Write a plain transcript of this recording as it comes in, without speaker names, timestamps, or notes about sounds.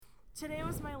Today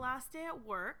was my last day at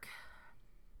work.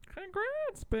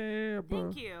 Congrats, babe.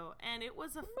 Thank you. And it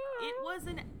was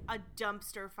a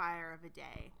dumpster fire of a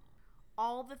day.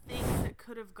 All the things that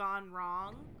could have gone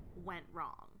wrong went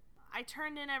wrong. I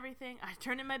turned in everything. I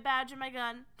turned in my badge and my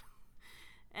gun.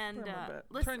 And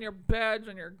listen, turn your badge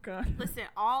and your gun. Listen.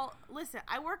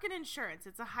 I work in insurance.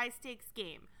 It's a high stakes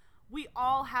game. We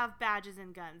all have badges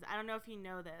and guns. I don't know if you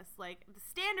know this. Like the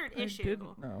standard issue. I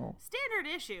didn't know. Standard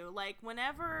issue. Like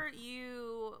whenever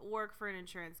you work for an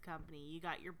insurance company, you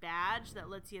got your badge that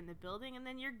lets you in the building, and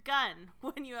then your gun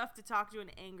when you have to talk to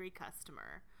an angry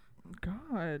customer.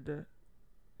 God,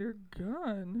 your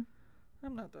gun.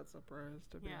 I'm not that surprised,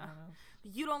 to be honest.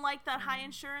 You don't like that high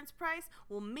insurance price?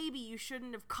 Well, maybe you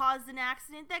shouldn't have caused an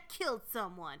accident that killed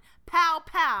someone. Pow,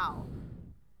 pow.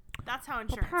 That's how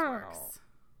insurance works.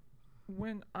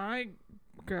 When I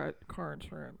got car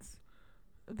insurance,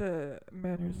 the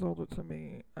man who sold it to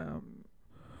me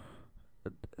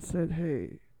said,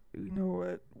 hey, you know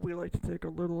what? We like to take a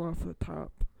little off the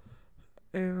top.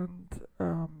 And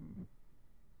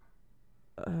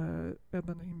then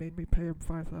he made me pay him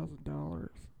 $5,000.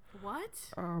 What?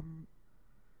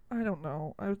 I don't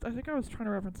know. I think I was trying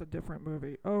to reference a different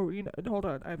movie. Oh, hold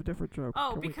on. I have a different joke.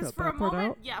 Oh, because for a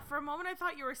moment I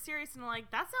thought you were serious and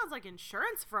like, that sounds like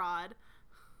insurance fraud.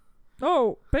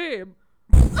 Oh, babe.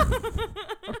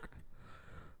 Okay.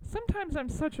 Sometimes I'm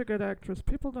such a good actress.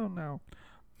 People don't know.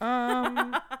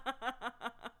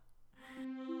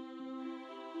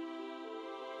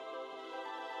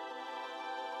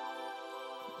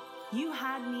 You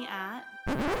had me at...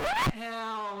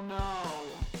 Hell no.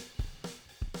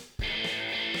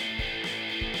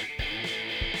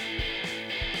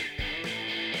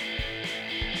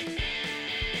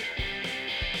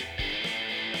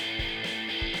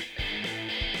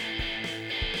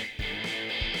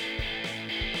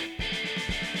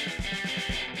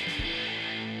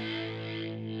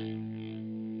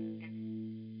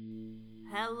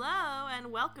 Hello,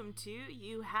 and welcome to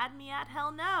You Had Me at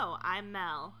Hell No. I'm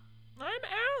Mel. I'm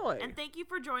Allie. And thank you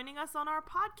for joining us on our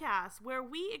podcast, where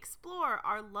we explore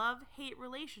our love-hate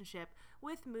relationship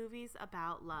with movies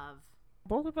about love.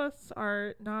 Both of us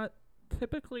are not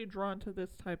typically drawn to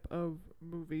this type of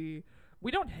movie.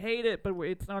 We don't hate it, but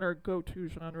it's not our go-to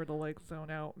genre to like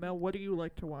zone out. Mel, what do you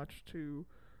like to watch to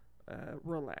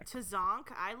relax? To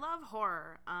zonk, I love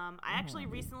horror. I actually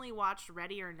recently watched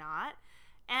Ready or Not,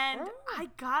 and I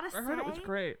gotta say, I heard it was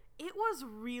great. It was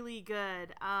really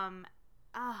good.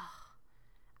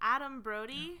 Adam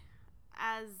Brody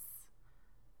as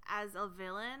a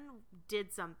villain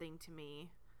did something to me.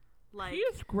 Like, he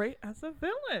is great as a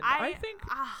villain. I think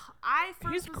I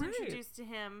first was great. introduced to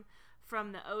him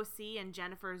from the OC and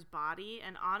Jennifer's Body,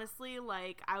 and honestly,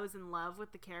 like, I was in love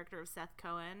with the character of Seth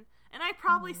Cohen, and I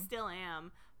probably still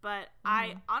am. But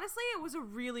honestly, it was a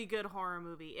really good horror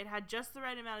movie. It had just the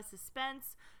right amount of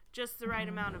suspense, just the right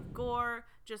amount of gore,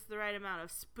 just the right amount of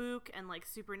spook and like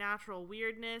supernatural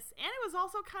weirdness, and it was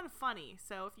also kind of funny.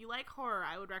 So if you like horror,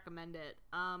 I would recommend it.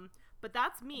 But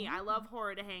that's me. I love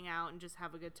horror to hang out and just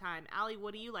have a good time. Allie,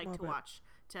 what do you like to watch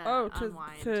to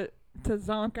unwind? to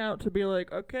zonk out, to be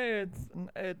like, okay,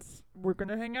 it's we're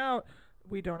gonna hang out.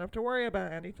 We don't have to worry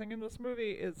about anything in this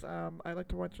movie. I like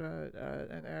to watch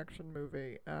an action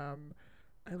movie. I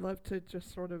love to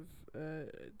just sort of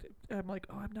I'm like,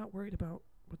 oh, I'm not worried about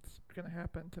what's gonna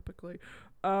happen typically.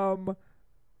 I'm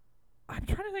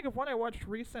trying to think of one I watched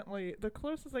recently. The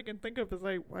closest I can think of is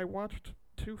I watched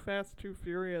Too Fast, Too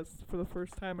Furious for the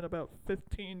first time in about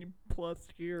 15 plus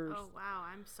years. Oh wow,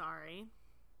 I'm sorry.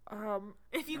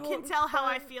 If you can tell how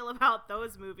I feel about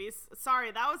those movies,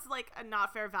 sorry, that was like a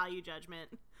not fair value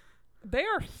judgment. They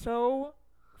are so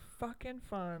fucking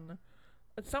fun.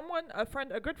 A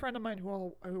good friend of mine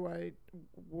who I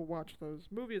will watch those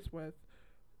movies with,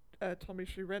 told me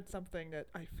she read something that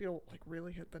I feel like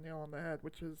really hit the nail on the head,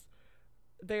 which is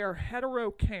they are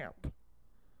hetero camp.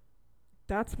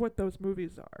 That's what those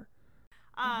movies are.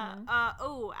 I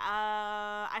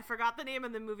forgot the name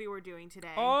of the movie we're doing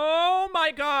today. Oh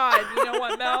my God. You know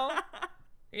what, Mel?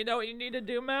 You know what you need to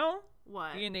do, Mel?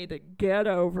 What? You need to get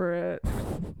over it. Oh,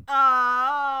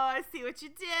 I see what you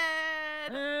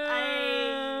did.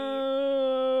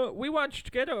 We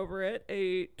watched Get Over It,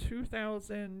 a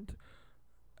 2000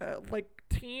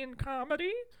 teen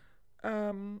comedy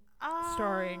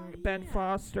starring Ben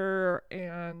Foster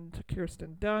and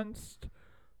Kirsten Dunst.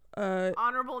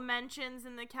 Honorable mentions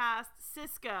in the cast: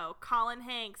 Cisco, Colin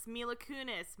Hanks, Mila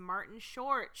Kunis, Martin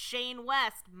Short, Shane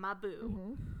West, Mabu.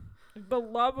 Mm-hmm. The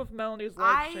love of Melanie's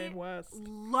life, Shane West.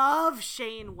 Love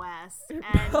Shane West. And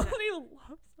Melanie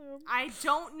loves him. I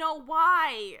don't know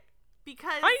why.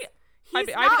 Because he's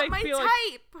not my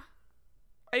type.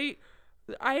 I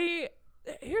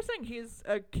here's the thing, he's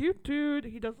a cute dude.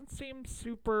 He doesn't seem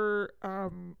super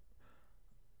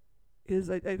is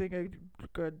I think a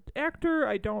good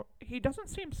actor. He doesn't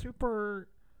seem super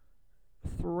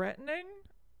threatening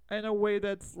in a way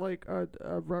that's like a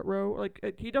rut-row.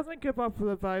 Like he doesn't give off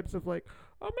the vibes of like,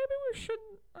 oh, maybe we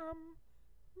shouldn't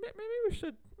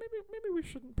maybe we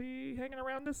shouldn't be hanging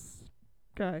around this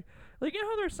guy. Like, you know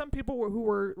how there's some people who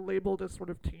were labeled as sort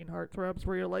of teen heartthrobs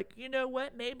where you're like, you know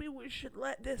what, maybe we should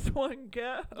let this one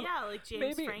go. Yeah, like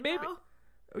James Franco. Maybe.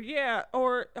 Yeah,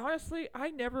 or honestly, I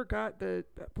never got the.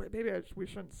 Maybe we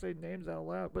shouldn't say names out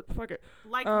loud, but fuck it.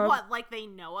 Like what? Like they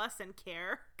know us and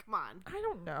care? Come on. I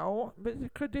don't know, but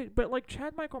it could. But like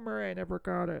Chad Michael Murray, I never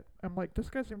got it. I'm like, this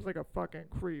guy seems like a fucking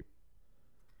creep.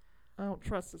 I don't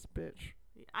trust this bitch.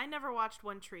 I never watched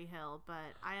One Tree Hill, but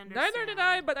I understand. Neither did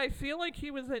I, but I feel like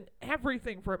he was in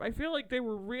everything for him. I feel like they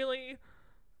were really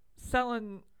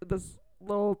selling this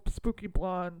little spooky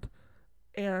blonde,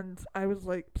 and I was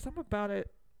like, something about it.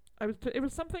 It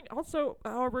was something. Also,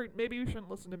 however, maybe you shouldn't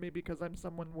listen to me because I'm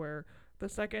someone where the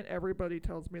second everybody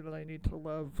tells me that I need to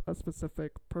love a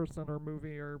specific person or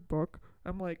movie or book,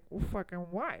 I'm like, well, fucking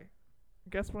why?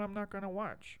 Guess what? I'm not gonna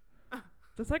watch.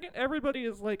 The second everybody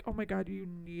is like, oh my god, you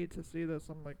need to see this,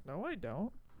 I'm like, no, I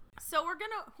don't. So we're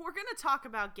gonna talk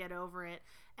about Get Over It,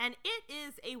 and it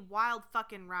is a wild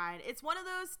fucking ride. It's one of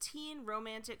those teen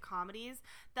romantic comedies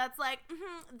that's like,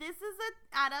 this is an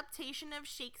adaptation of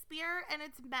Shakespeare, and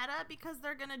it's meta because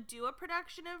they're gonna do a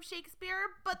production of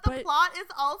Shakespeare, but the plot is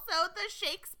also the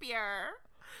Shakespeare.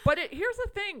 But here's the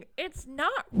thing, it's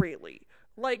not really.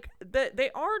 Like,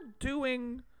 they are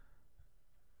doing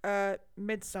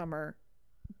Midsummer,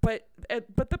 but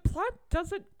the plot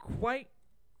doesn't quite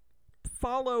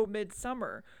follow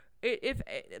Midsummer. If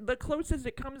the closest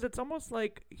it comes, it's almost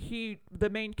like the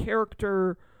main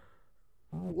character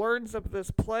learns of this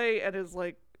play and is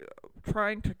like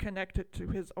trying to connect it to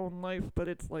his own life, but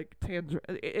it's like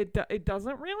it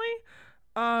doesn't really.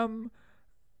 I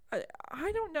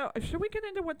don't know. Should we get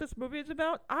into what this movie is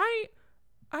about? I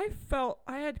felt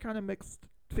I had kind of mixed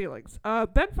feelings.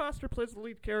 Ben Foster plays the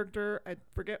lead character. I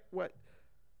forget what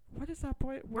is that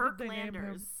boy? What did they name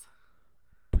him?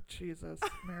 Jesus,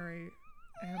 Mary,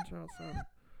 and Joseph.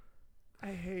 I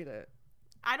hate it.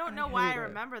 I don't know why I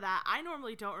remember that. I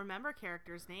normally don't remember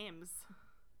characters' names.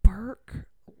 Burke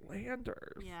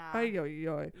Landers. Yeah.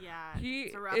 Ay-yo-yo. Yeah,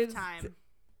 it's a rough time.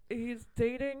 He's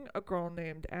dating a girl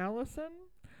named Allison.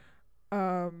 They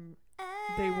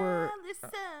were...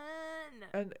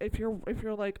 and if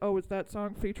you're like, oh, is that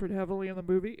song featured heavily in the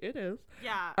movie? It is.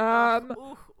 Yeah.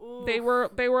 They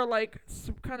were like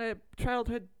some kind of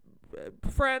childhood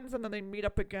friends, and then they meet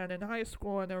up again in high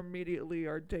school, and they immediately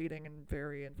are dating and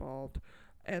very involved,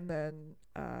 and then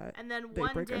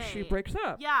one day she breaks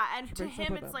up. Yeah, and to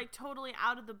him it's like totally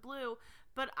out of the blue,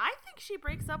 but I think she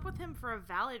breaks up with him for a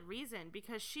valid reason,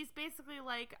 because she's basically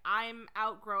like, I'm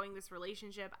outgrowing this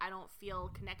relationship, I don't feel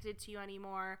connected to you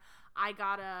anymore, I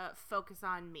gotta focus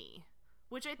on me,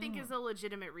 which I think is a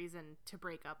legitimate reason to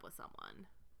break up with someone.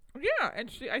 Yeah,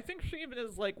 and I think she even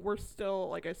is like, we're still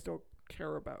like, I still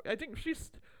care about. I think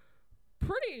she's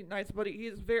pretty nice, but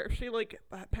she like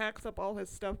packs up all his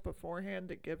stuff beforehand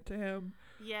to give to him.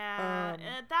 Yeah,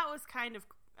 that was kind of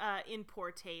in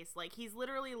poor taste. Like, he's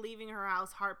literally leaving her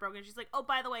house heartbroken. She's like, oh,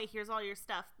 by the way, here's all your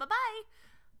stuff, bye-bye.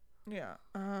 Yeah.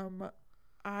 And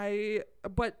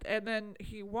then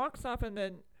he walks off, and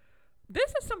then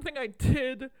this is something I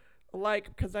did like,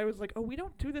 because I was like, oh, we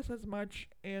don't do this as much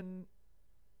in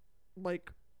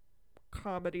like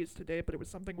comedies today, but it was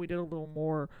something we did a little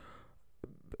more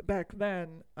back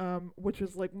then, which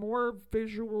is like more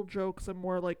visual jokes and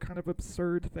more like kind of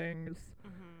absurd things.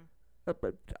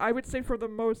 But I would say for the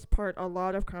most part, a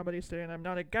lot of comedies today, and I'm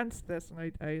not against this,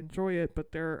 and I enjoy it,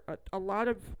 but there are a lot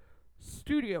of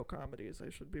studio comedies, I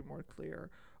should be more clear,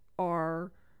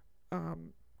 are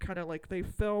kind of like they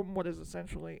film what is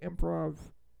essentially improv,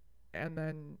 and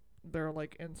then they're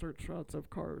like insert shots of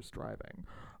cars driving.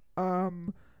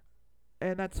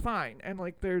 And that's fine. And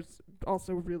like, there's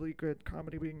also really good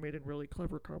comedy being made and really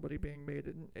clever comedy being made,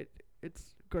 and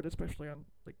it's good, especially on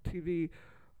like TV.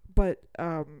 But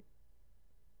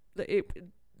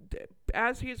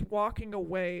as he's walking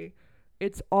away,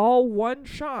 it's all one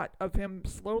shot of him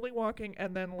slowly walking,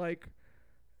 and then like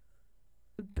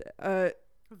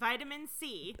Vitamin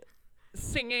C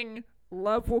singing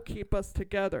 "Love Will Keep Us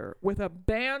Together" with a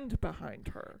band behind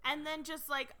her, and then just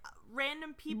like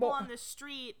random people on the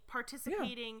street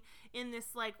participating in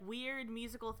this like weird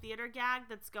musical theater gag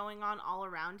that's going on all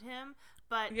around him,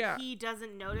 but he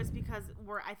doesn't notice because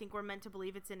I think we're meant to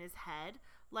believe it's in his head.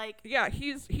 Like, yeah,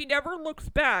 he never looks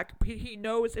back. He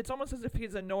knows. It's almost as if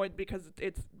he's annoyed because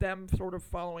it's them sort of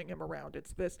following him around.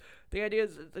 It's this. The idea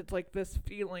is it's like this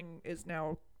feeling is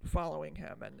now following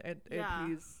him, and yeah.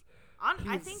 he's.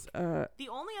 I think the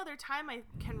only other time I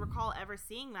can recall ever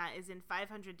seeing that is in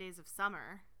 500 Days of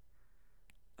Summer.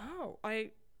 Oh,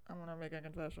 I want to make a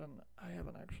confession. I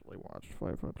haven't actually watched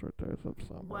 500 Days of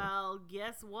Summer. Well,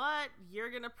 guess what? You're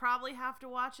going to probably have to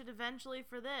watch it eventually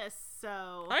for this,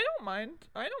 so... I don't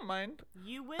mind.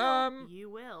 You will. You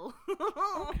will.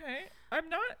 Okay. I'm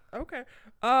not... Okay.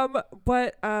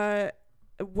 But, I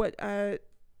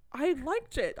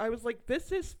liked it. I was like,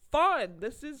 this is fun.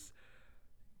 This is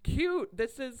cute.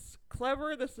 This is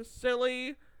clever. This is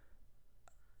silly.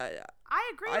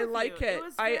 I agree with like you. it.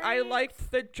 I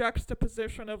liked the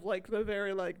juxtaposition of like the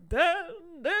very like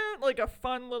dun, dun, like a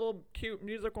fun little cute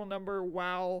musical number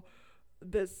while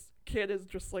this kid is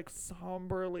just like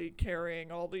somberly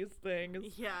carrying all these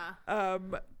things. Yeah.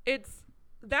 That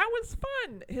was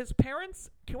fun. His parents,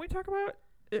 can we talk about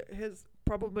his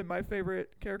probably my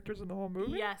favorite characters in the whole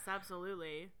movie? Yes,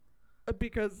 absolutely.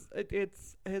 Because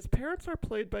it's his parents are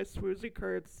played by Swoosie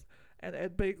Kurtz and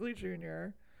Ed Begley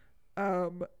Jr.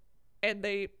 And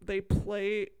they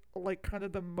play like kind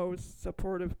of the most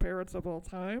supportive parents of all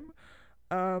time.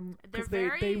 They're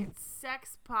very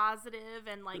sex positive,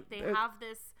 and like they have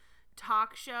this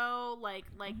talk show, like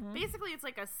basically it's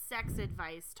like a sex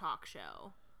advice talk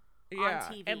show on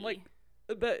TV. And like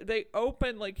they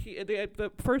open like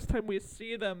the first time we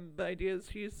see them, the idea is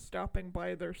he's stopping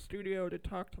by their studio to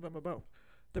talk to them about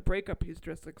the breakup he's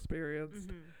just experienced,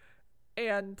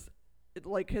 and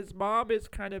like his mom is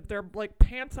kind of, they're like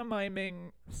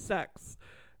pantomiming sex.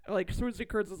 Like Swoosie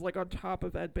Kurtz is like on top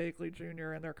of Ed Begley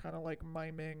Jr. and they're kind of like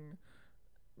miming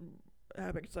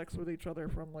having sex with each other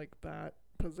from like that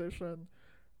position.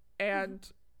 And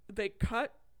they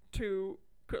cut to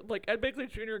like Ed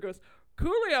Begley Jr. goes,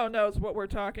 Coolio knows what we're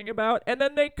talking about. And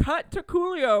then they cut to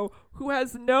Coolio, who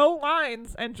has no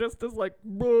lines and just is like,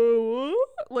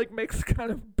 like makes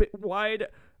kind of wide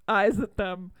eyes at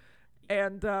them.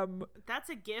 And that's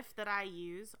a gift that I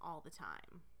use all the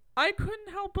time. I couldn't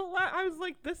help but laugh. I was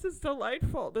like, this is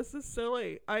delightful. This is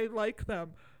silly. I like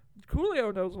them.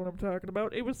 Coolio knows what I'm talking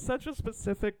about. It was such a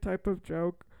specific type of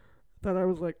joke that I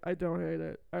was like, I don't hate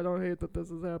it. I don't hate that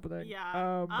this is happening.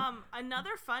 Yeah.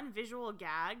 Another fun visual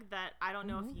gag that I don't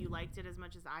know if you liked it as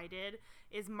much as I did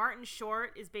is Martin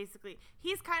Short is basically,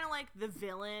 he's kind of like the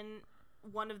villain,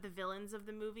 one of the villains of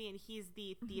the movie, and he's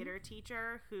the theater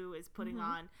teacher who is putting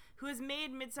on, who has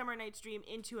made Midsummer Night's Dream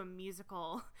into a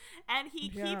musical, and he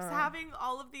keeps having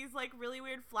all of these like really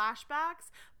weird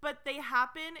flashbacks, but they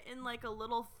happen in like a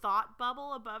little thought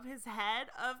bubble above his head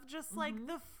of just like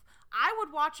I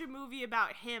would watch a movie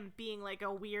about him being like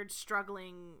a weird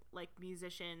struggling like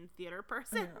musician theater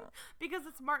person because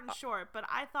it's Martin Short, but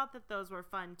I thought that those were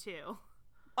fun too.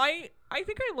 I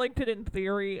think I liked it in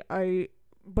theory.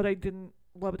 But I didn't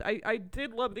love it. I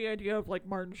did love the idea of like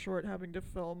Martin Short having to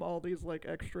film all these like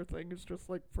extra things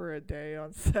just like for a day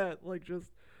on set, like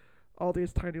just all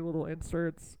these tiny little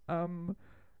inserts. I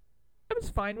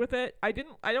was fine with it. I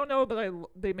don't know that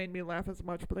they made me laugh as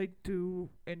much, but I do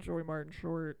enjoy Martin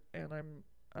Short, and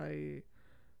I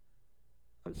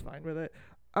was fine with it.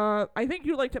 I think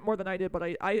you liked it more than I did, but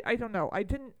I don't know.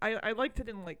 I liked it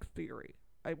in like theory.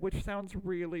 Which sounds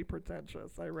really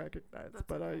pretentious, I recognize. That's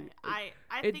but okay.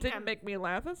 It didn't make me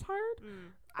laugh as hard.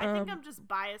 I think I'm just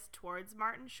biased towards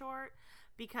Martin Short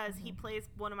because he plays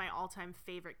one of my all-time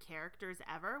favorite characters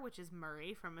ever, which is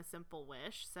Murray from A Simple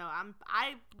Wish. So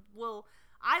I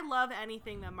love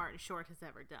anything that Martin Short has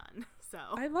ever done. So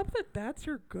I love that that's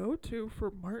your go-to for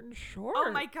Martin Short.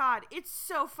 Oh my god, it's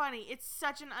so funny. It's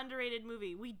such an underrated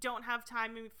movie. We don't have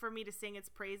time for me to sing its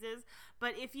praises,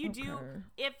 but if you do,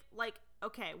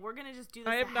 we're gonna just do this.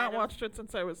 I have not watched it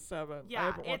since I was 7. Yeah, I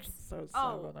haven't watched it since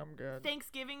I was 7. I'm good.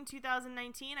 Thanksgiving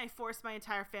 2019, I forced my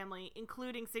entire family,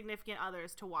 including significant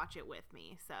others, to watch it with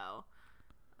me. So,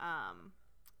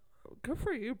 good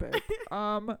for you, babe.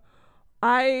 But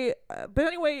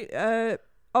anyway,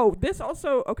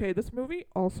 this movie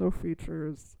also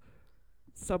features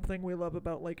something we love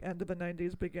about like end of the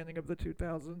 90s, beginning of the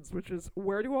 2000s, which is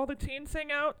where do all the teens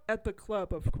hang out? At the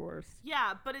club, of course.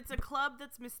 Yeah, but it's a club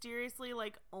that's mysteriously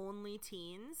like only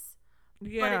teens.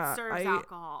 Yeah, but it serves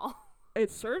alcohol. It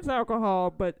serves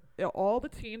alcohol, but all the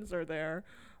teens are there.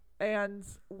 And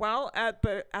while at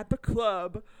the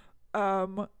club,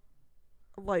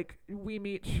 like we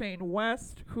meet Shane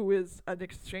West, who is an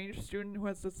exchange student who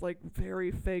has this like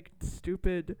very fake,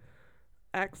 stupid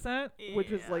accent, which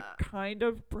is like kind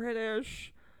of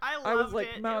British. I was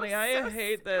like, Melanie, I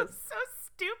hate this. It was so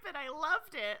stupid. I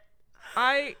loved it.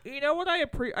 You know what I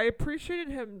appreciated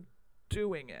him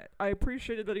doing it. I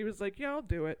appreciated that he was like, yeah, I'll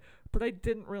do it, but I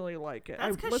didn't really like it.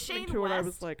 That's because listening Shane to West it, I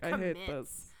was like, commits. I hate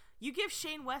this. You give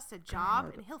Shane West a job,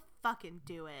 God. and he'll fucking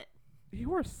do it.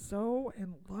 You are so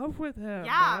in love with him.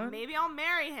 Yeah, man. maybe I'll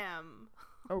marry him.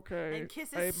 Okay. And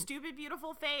kiss his stupid,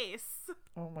 beautiful face.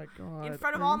 Oh my god. In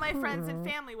front of all my friends and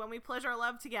family when we pledge our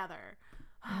love together.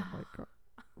 Oh my god.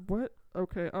 What?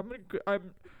 Okay,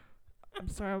 I'm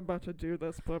sorry I'm about to do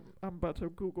this, but I'm about to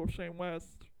Google Shane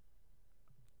West.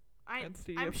 And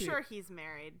see I'm if sure he's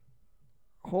married.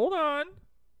 Hold on.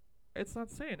 It's not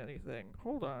saying anything.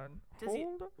 Hold on.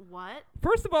 What?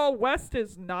 First of all, West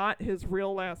is not his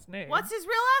real last name. What's his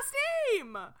real last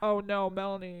name? Oh no,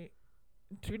 Melanie.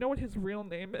 Do you know what his real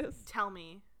name is? Tell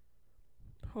me.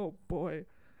 Oh boy.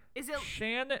 Is it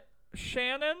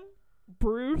Shannon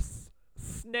Bruce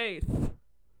Snaith?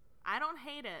 I don't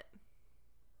hate it.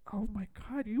 Oh my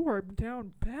god, you are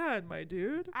down bad, my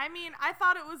dude. I mean, I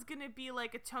thought it was gonna be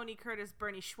like a Tony Curtis,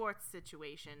 Bernie Schwartz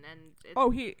situation, and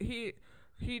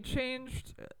he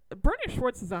changed. Bernie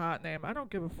Schwartz is a hot name. I don't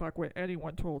give a fuck what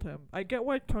anyone told him. I get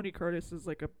why Tony Curtis is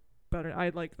like a better. I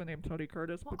like the name Tony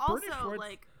Curtis, well, but also, Bernie Schwartz.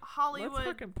 like Hollywood. Let's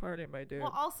fucking party, my dude.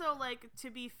 Well, also, like,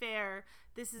 to be fair,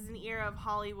 this is an era of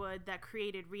Hollywood that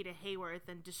created Rita Hayworth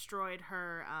and destroyed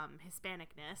her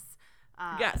Hispanicness.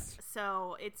 Yes.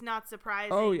 So it's not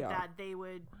surprising that they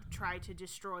would try to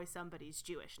destroy somebody's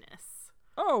Jewishness.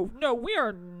 Oh, no, we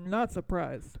are not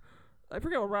surprised. I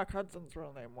forget what Rock Hudson's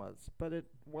real name was, but it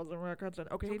wasn't Rock Hudson.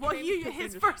 Okay, well,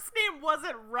 his first name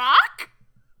wasn't Rock?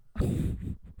 These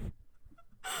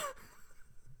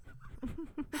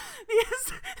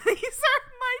are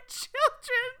my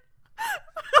children.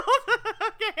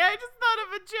 Okay, I just thought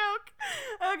of a joke.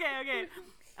 Okay.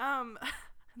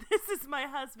 This is my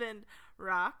husband,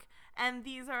 Rock, and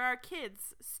these are our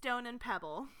kids, Stone and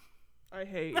Pebble. I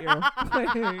hate you.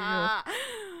 I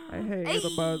hate you the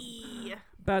most.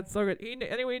 That's so good.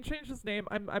 Anyway, he changed his name.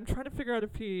 I'm trying to figure out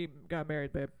if he got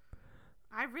married, babe.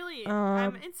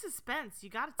 I'm in suspense. You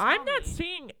gotta tell me. I'm not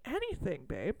seeing anything,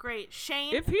 babe. Great.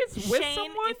 Shane. If he's with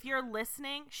someone. If you're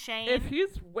listening, Shane. If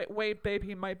he's. Wait, babe,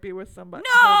 he might be with somebody.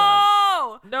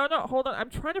 No! No, hold on. I'm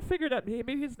trying to figure it out.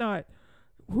 Maybe he's not.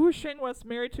 Who is Shane West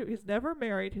married to? He's never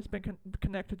married. He's been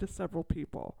connected to several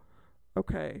people.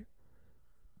 Okay.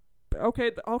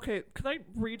 Can I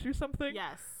read you something?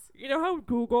 Yes. You know how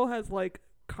Google has, like,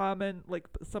 common, like,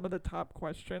 some of the top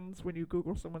questions when you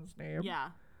Google someone's name? Yeah.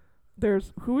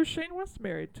 There's, who is Shane West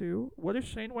married to? What is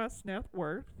Shane West's net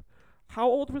worth? How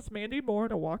old was Mandy Moore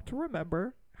in A Walk to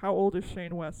Remember? How old is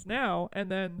Shane West now? And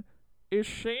then, is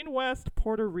Shane West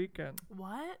Puerto Rican?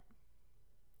 What?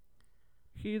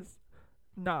 He's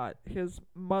not. His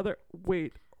mother...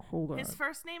 Wait, hold on. His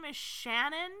first name is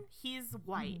Shannon. He's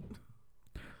white.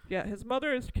 Yeah, his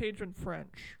mother is Cajun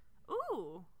French.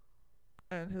 Ooh.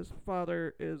 And his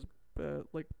father is,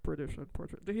 like, British and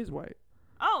Puerto Rican. He's white.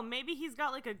 Oh, maybe he's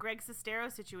got, like, a Greg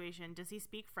Sestero situation. Does he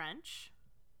speak French?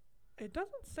 It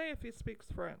doesn't say if he speaks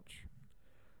French.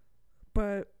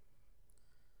 But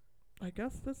I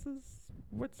guess this is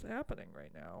what's happening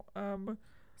right now.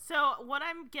 So what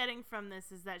I'm getting from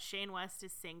this is that Shane West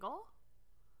is single?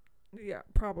 Yeah,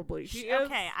 probably.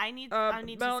 Okay, I need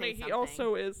Melanie, to say something. he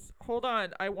also is... Hold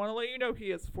on. I want to let you know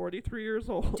he is 43 years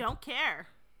old. Don't care.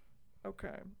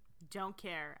 Okay. Don't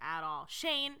care at all.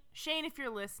 Shane, if you're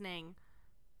listening,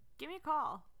 give me a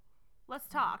call. Let's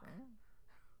talk. Okay.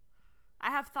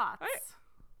 I have thoughts.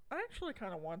 I actually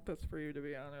kind of want this for you, to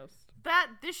be honest.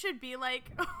 This should be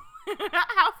like...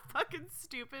 How fucking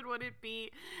stupid would it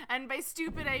be? And by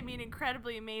stupid, I mean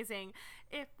incredibly amazing.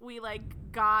 If we, like,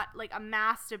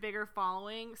 amassed a bigger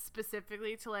following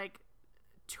specifically to, like,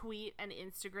 tweet and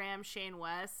Instagram Shane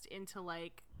West into,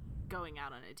 like, going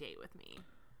out on a date with me.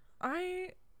 I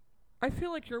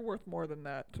feel like you're worth more than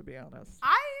that, to be honest.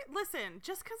 Listen,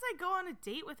 just because I go on a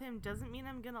date with him doesn't mean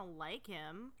I'm gonna like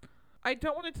him. I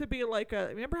don't want it to be like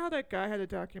remember how that guy had a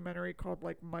documentary called,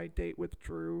 like, My Date with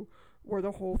Drew, where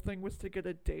the whole thing was to get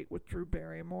a date with Drew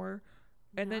Barrymore?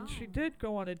 And then she did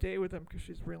go on a date with him because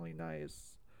she's really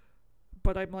nice.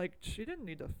 But I'm like, she didn't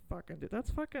need to fucking do that's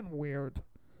fucking weird.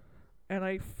 And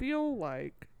I feel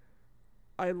like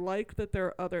I like that there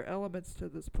are other elements to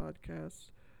this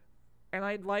podcast. And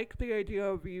I like the idea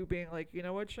of you being like, you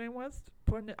know what, Shane West?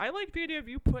 I like the idea of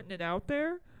you putting it out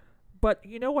there. But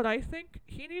you know what I think?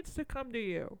 He needs to come to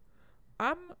you.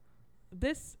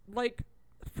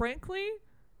 Frankly,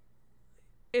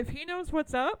 if he knows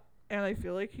what's up, and I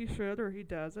feel like he should, or he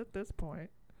does at this point,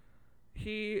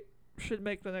 he should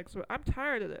make the next move. I'm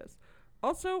tired of this.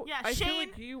 Also, yeah, I Shane, feel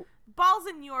like you... Ball's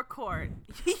in your court.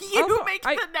 You also, make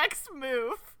the next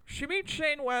move. she meets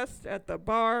Shane West at the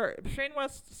bar. Shane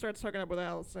West starts hooking up with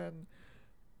Allison,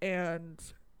 and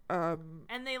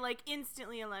they like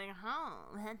instantly are like,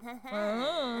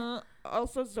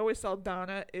 also Zoe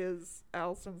Saldana is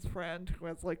Allison's friend who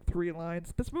has like 3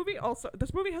 lines. This movie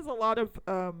has a lot of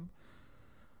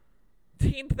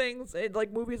teen things in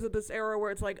like movies of this era where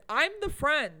it's like, I'm the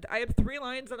friend. I have 3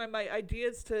 lines and my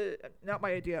ideas to not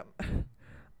my idea.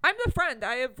 I'm the friend.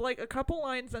 I have like a couple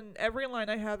lines, and every line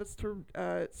I have is to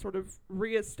sort of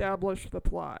reestablish the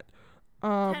plot.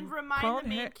 And remind the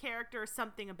main character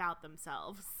something about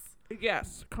themselves.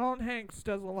 Yes, Colin Hanks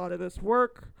does a lot of this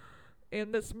work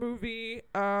in this movie.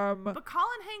 But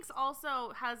Colin Hanks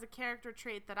also has a character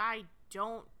trait that I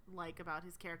don't like about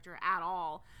his character at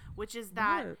all, which is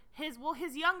that his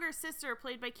younger sister,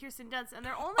 played by Kirsten Dunst, and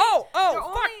they're only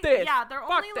they're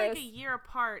only like a year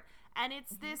apart. And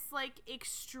it's this like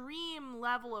extreme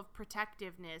level of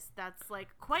protectiveness that's like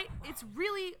it's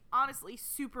really honestly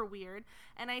super weird.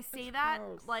 And I say that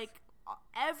like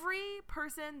every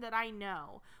person that I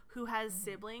know who has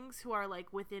siblings who are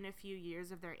like within a few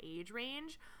years of their age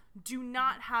range do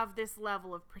not have this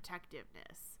level of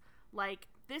protectiveness. Like,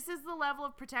 this is the level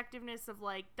of protectiveness of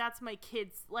like, that's my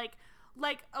kid's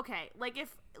okay, like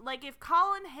if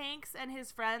Colin Hanks and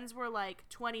his friends were like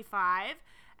 25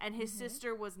 and his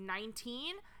sister was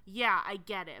 19, yeah, I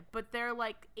get it. But they're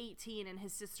like 18 and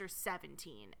his sister's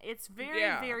 17. It's very,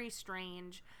 very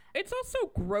strange. It's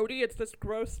also grody. It's this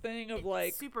gross thing of it's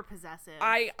like super possessive.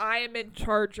 I am in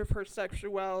charge of her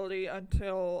sexuality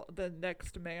until the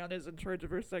next man is in charge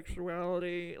of her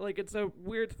sexuality. Like, it's a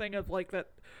weird thing of like that.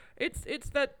 It's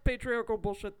that patriarchal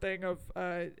bullshit thing of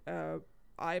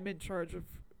I'm in charge of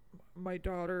my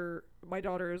daughter. My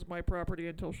daughter is my property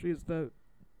until she's the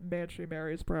man she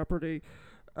marries property.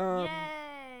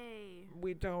 Yay!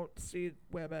 We don't see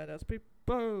women as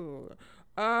people.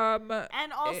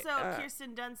 And also,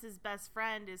 Kirsten Dunst's best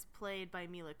friend is played by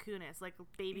Mila Kunis, like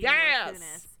baby Mila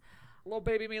Kunis. Little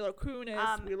baby Mila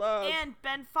Kunis, we love. And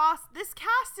Ben Foster. This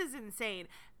cast is insane.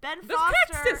 This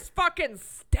cast is fucking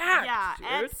stacked. Yeah, dude.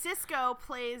 and Cisco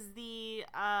plays the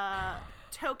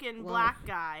token black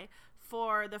guy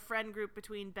for the friend group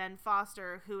between Ben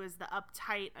Foster, who is the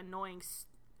uptight, annoying,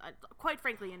 quite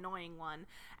frankly annoying one,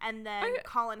 and then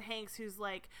Colin Hanks, who's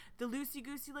like the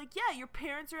loosey-goosey, like, yeah, your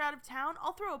parents are out of town,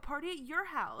 I'll throw a party at your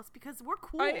house because we're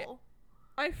cool.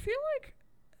 I feel like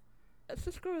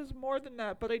Cisco is more than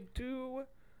that, but I do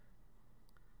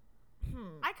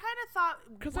I kind of thought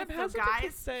with the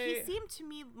guys, he seemed to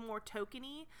me more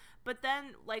tokeny, but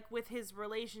then like with his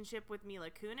relationship with Mila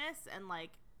Kunis, and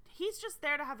like he's just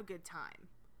there to have a good time.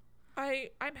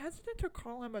 I'm hesitant to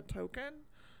call him a token,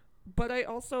 but I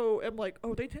also am like,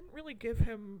 they didn't really give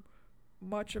him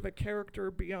much of a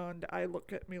character beyond I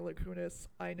look at Mila Kunis,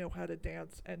 I know how to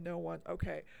dance, and no one.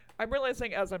 Okay, I'm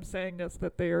realizing as I'm saying this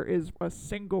that there is a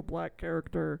single black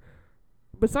character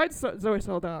besides Zoe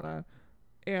Saldana,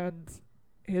 and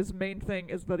his main thing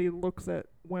is that he looks at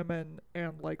women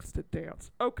and likes to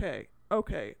dance. Okay.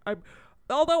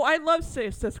 Although I love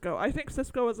Cisco. I think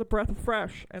Cisco is a breath of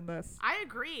fresh in this. I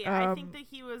agree. I think that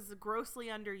he was grossly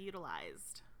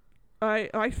underutilized.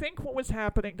 I think what was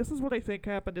happening, this is what I think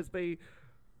happened, is they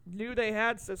knew they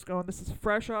had Cisco, and this is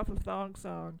fresh off of Thong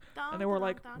Song, and they were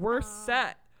like, we're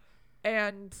set.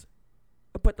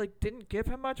 But like didn't give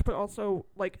him much, but also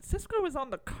like Cisco is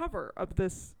on the cover of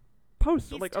this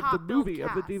poster, like of the movie,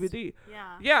 of the DVD.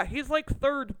 Yeah, he's like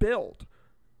third build.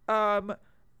 And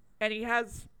he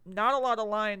has not a lot of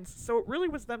lines, so it really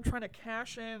was them trying to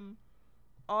cash in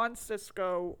on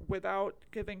Cisco without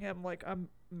giving him like a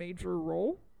major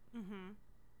role. Mm-hmm.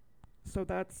 So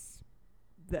that's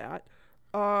that.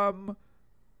 I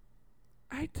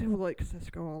do like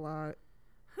Cisco a lot.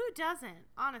 Who doesn't,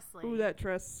 honestly? Ooh, that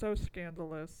dress, so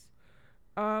scandalous.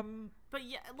 But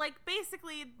yeah, like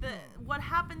basically what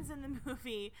happens in the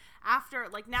movie after,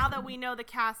 like now that we know the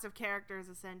cast of characters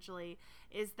essentially,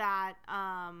 is that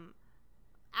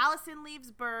Allison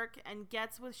leaves Burke and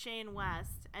gets with Shane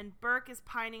West, and Burke is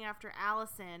pining after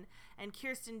Allison, and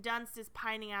Kirsten Dunst is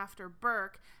pining after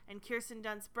Burke, and Kirsten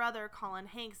Dunst's brother, Colin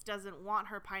Hanks, doesn't want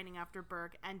her pining after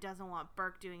Burke and doesn't want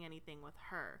Burke doing anything with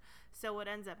her. So what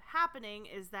ends up happening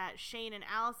is that Shane and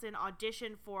Allison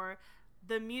audition for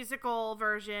the musical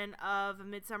version of A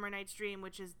Midsummer Night's Dream,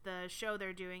 which is the show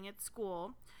they're doing at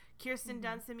school. Kirsten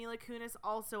Dunst and Mila Kunis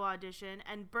also audition,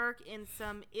 and Burke, in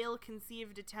some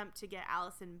ill-conceived attempt to get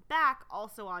Allison back,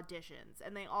 also auditions,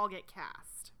 and they all get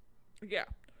cast. Yeah.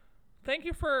 Thank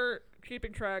you for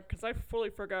keeping track, because I fully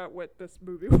forgot what this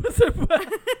movie was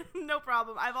about. No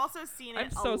problem. I've also seen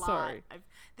it a lot. I'm so sorry.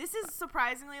 This is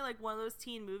surprisingly like one of those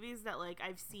teen movies that like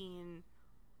I've seen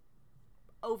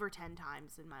over 10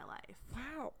 times in my life.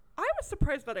 Wow. I was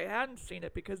surprised that I hadn't seen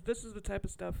it, because this is the type of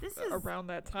stuff around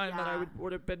that time that I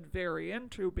would have been very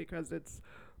into, because it's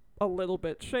a little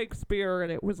bit Shakespeare,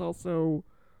 and it was also,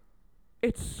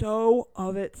 it's so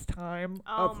of its time,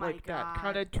 of like that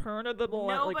kind of turn of the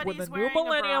millennium, like when the new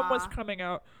millennium was coming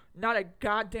out, not a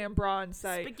goddamn bra in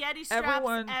sight. Spaghetti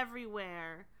straps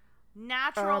everywhere.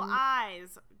 Natural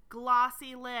eyes,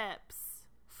 glossy lips,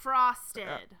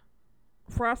 frosted.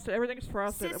 Frosted, everything's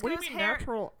frosted. Cisco's what do you mean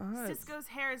natural eyes? Cisco's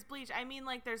hair is bleached. I mean,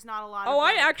 like, there's not a lot of...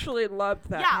 I actually loved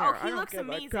that hair. He looks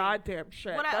amazing. Goddamn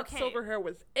shit. That silver hair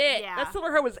was it. Yeah. That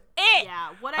silver hair was it.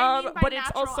 Yeah, what I mean by but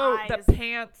natural it's also eyes, the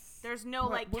pants. There's no,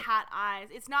 cat eyes.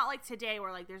 It's not like today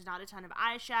where, like, there's not a ton of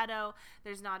eyeshadow.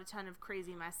 There's not a ton of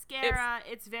crazy mascara.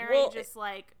 It's very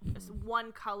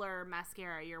one color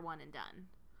mascara. You're one and done.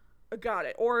 Got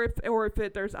it. Or if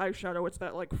there's eyeshadow, it's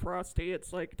that, like, frosty.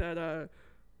 It's like that,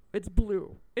 It's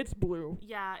blue. It's blue.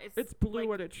 Yeah, it's blue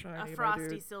like and it's shiny. A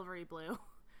frosty, silvery blue.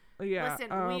 Yeah.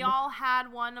 Listen, we all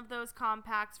had one of those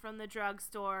compacts from the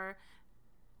drugstore,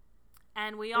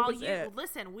 and we all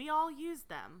used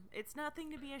them. It's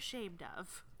nothing to be ashamed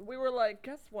of. We were like,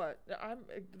 guess what? I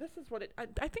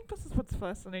think this is what's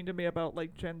fascinating to me about,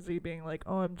 like, Gen Z being like,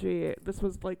 OMG, this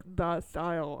was like the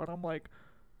style, and I'm like,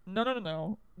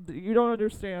 no. You don't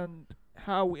understand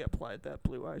how we applied that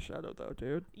blue eyeshadow, though,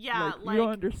 dude. Yeah, like you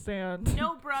don't understand.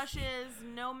 No brushes,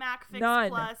 no MAC Fix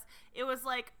Plus. It was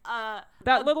like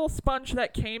that little sponge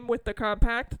that came with the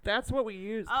compact. That's what we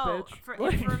used, bitch.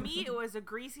 For me, it was a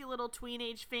greasy little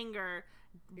tweenage finger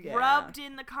rubbed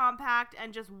in the compact,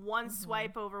 and just one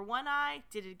swipe over one eye.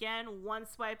 Did it again. One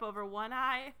swipe over one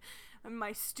eye. And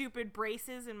my stupid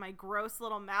braces and my gross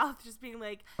little mouth just being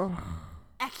like,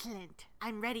 excellent.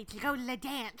 I'm ready to go to the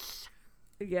dance.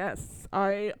 Yes,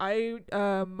 I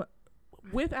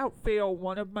without fail,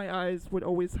 one of my eyes would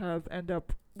always end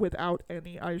up without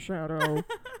any eyeshadow.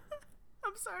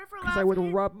 I'm sorry for laughing. Because I would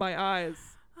rub my eyes,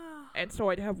 and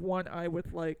so I'd have one eye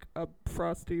with like a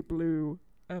frosty blue,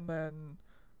 and then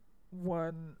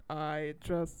one eye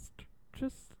just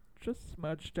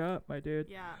smudged up, my dude.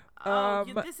 Yeah.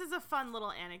 This is a fun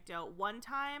little anecdote. One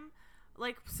time,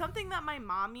 like, something that my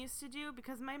mom used to do,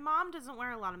 because my mom doesn't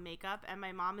wear a lot of makeup, and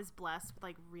my mom is blessed with,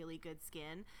 like, really good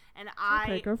skin, and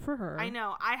good for her. I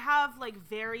know. I have, like,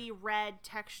 very red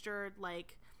textured,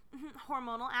 like,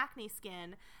 hormonal acne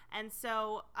skin, and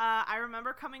so I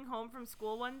remember coming home from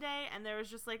school one day, and there was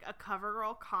just, like, a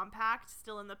CoverGirl compact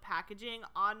still in the packaging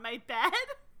on my bed.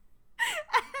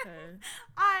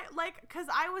 Because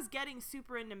I was getting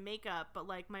super into makeup, but,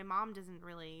 like, my mom doesn't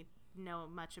really know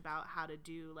much about how to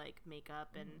do, like,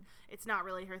 makeup, and it's not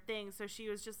really her thing, so she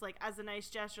was just like, as a nice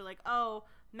gesture, like, oh,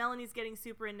 Melanie's getting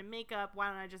super into makeup, why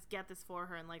don't I just get this for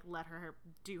her and, like, let her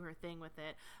do her thing with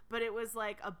it. But it was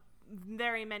like a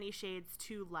very many shades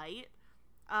too light,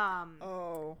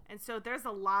 and so there's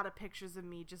a lot of pictures of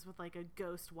me just with, like, a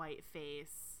ghost white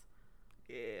face.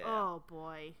 Yeah. Oh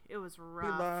boy, it was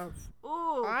rough.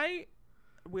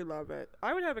 We love it.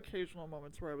 I would have occasional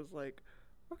moments where I was like,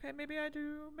 okay, maybe I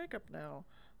do makeup now.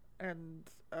 And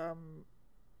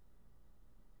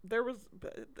there was,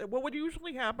 what would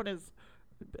usually happen is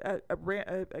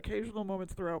occasional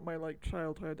moments throughout my, like,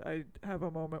 childhood, I'd have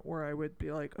a moment where I would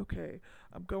be like, okay,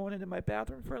 I'm going into my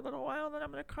bathroom for a little while, and then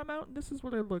I'm going to come out, and this is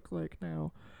what I look like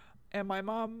now. And my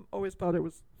mom always thought it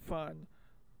was fun.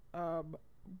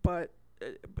 But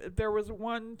there was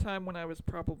one time when I was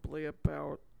probably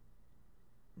about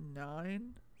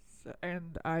 9,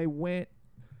 and I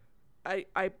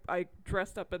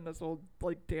dressed up in this old,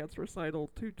 like, dance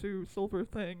recital tutu silver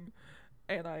thing,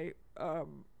 and I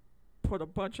put a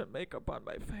bunch of makeup on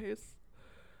my face.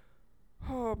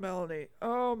 Oh, Melanie,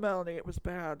 it was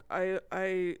bad. I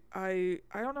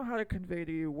don't know how to convey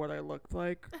to you what I looked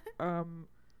like.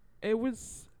 It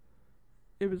was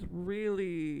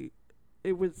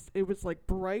like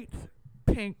bright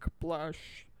pink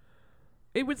blush.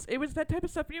 It was that type of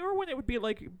stuff. You remember when it would be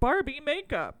like Barbie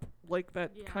makeup, like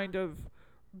that kind of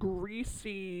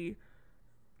greasy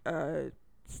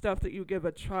stuff that you give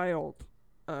a child.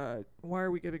 Why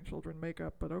are we giving children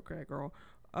makeup? But okay, girl.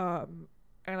 And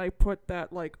I put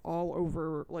that, like, all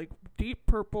over, like, deep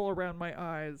purple around my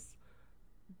eyes,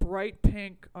 bright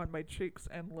pink on my cheeks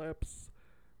and lips.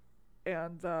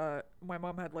 And my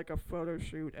mom had, like, a photo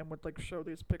shoot and would, like, show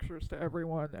these pictures to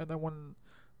everyone. And then when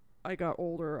I got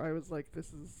older, I was like,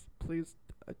 please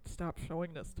stop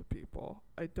showing this to people.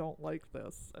 I don't like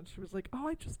this. And she was like, oh,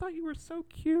 I just thought you were so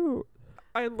cute.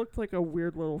 I looked like a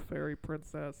weird little fairy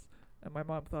princess, and my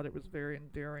mom thought it was very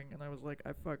endearing, and I was like,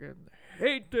 I fucking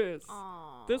hate this.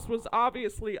 Aww. This was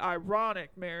obviously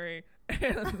ironic, Mary.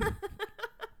 And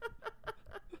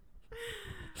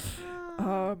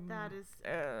That is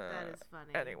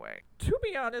funny. Anyway, to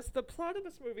be honest, the plot of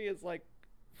this movie is like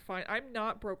fine. I'm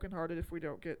not brokenhearted if we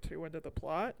don't get too into the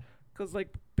plot, because like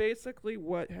basically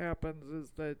what happens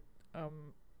is that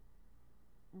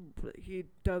he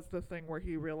does the thing where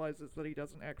he realizes that he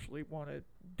doesn't actually want to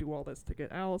do all this to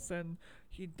get Allison.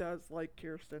 He does like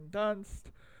Kirsten Dunst,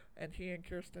 and he and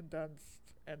Kirsten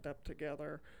Dunst end up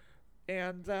together.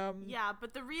 And yeah,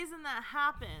 but the reason that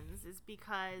happens is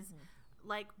because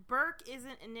like Burke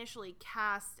isn't initially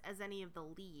cast as any of the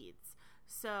leads.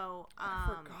 So I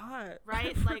forgot.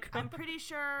 Right? I like I'm pretty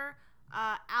sure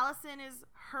Allison is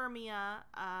Hermia,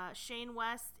 Shane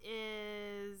West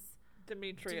is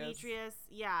Demetrius.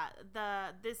 Yeah,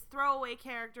 this throwaway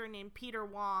character named Peter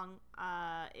Wong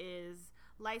is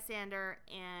Lysander,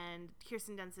 and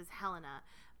Kirsten Dunst is Helena.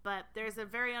 But there's a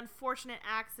very unfortunate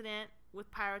accident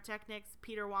with pyrotechnics.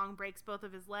 Peter Wong breaks both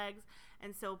of his legs,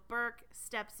 and so Burke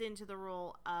steps into the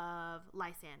role of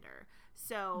Lysander.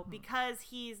 So because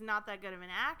he's not that good of an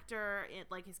actor,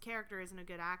 like his character isn't a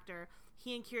good actor,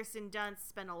 he and Kirsten Dunst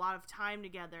spend a lot of time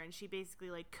together, and she basically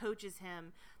like coaches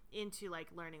him into like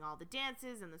learning all the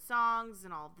dances and the songs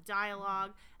and all the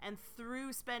dialogue, and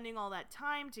through spending all that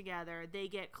time together they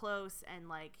get close, and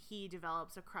like he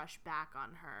develops a crush back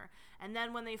on her. And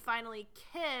then when they finally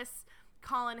kiss,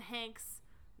 Colin Hanks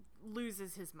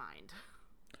loses his mind.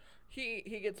 He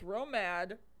gets real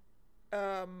mad.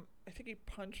 I think he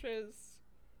punches.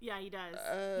 Yeah, he does.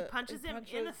 He punches him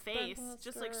in the face,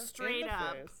 just like straight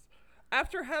up. Face.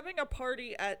 After having a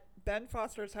party at Ben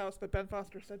Foster's house, but Ben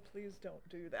Foster said, please don't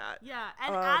do that. Yeah,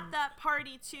 and at that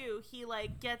party, too, he,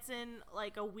 like, gets in,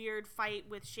 like, a weird fight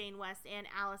with Shane West and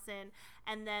Allison,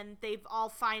 and then they all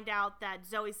find out that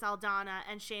Zoe Saldana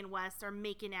and Shane West are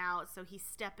making out, so he's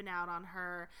stepping out on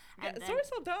her. And yeah, Zoe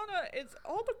Saldana is,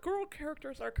 all the girl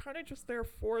characters are kind of just there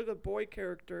for the boy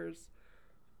characters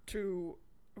to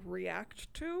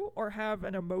react to or have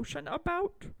an emotion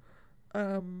about.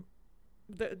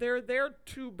 They're there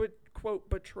to, quote,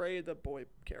 betray the boy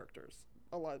characters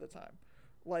a lot of the time.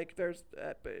 Like, there's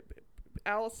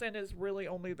Allison is really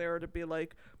only there to be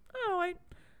like, oh,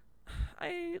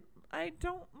 I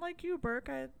don't like you, Burke.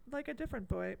 I like a different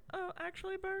boy. Oh,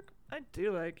 actually, Burke, I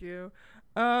do like you.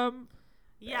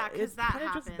 Yeah, because that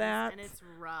happens, and it's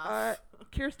rough.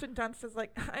 Kirsten Dunst is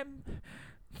like,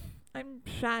 I'm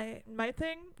shy. My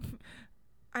thing,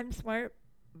 I'm smart,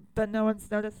 but no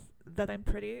one's noticed that I'm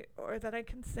pretty or that I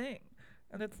can sing.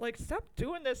 And it's like, stop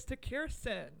doing this to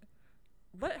Kirsten.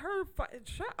 Let her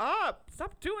shut up.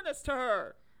 Stop doing this to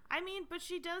her. I mean, but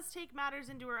she does take matters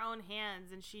into her own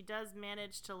hands, and she does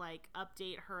manage to like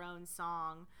update her own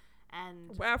song.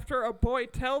 And after a boy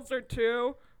tells her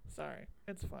to. Sorry,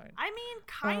 it's fine. I mean,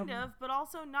 kind of, but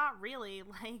also not really.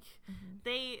 Like,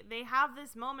 they have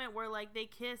this moment where like they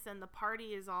kiss, and the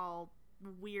party is all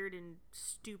weird and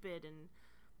stupid, and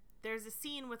there's a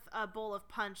scene with a bowl of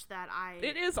punch that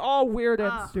It is all weird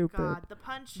and stupid. God, the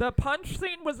punch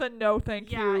scene was a no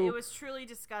thank you. Yeah, it was truly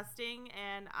disgusting,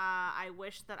 and I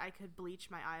wish that I could bleach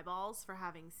my eyeballs for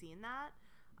having seen that.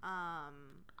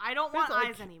 I don't want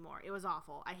eyes anymore. It was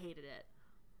awful. I hated it.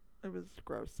 It was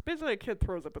gross. Basically, a kid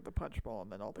throws up at the punch bowl,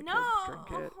 and then all the kids drink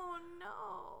it. Oh,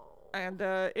 no. And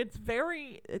it's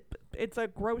it's a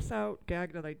gross out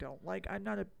gag that I don't like. I'm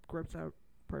not a gross out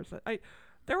person.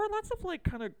 There were lots of like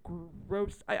kind of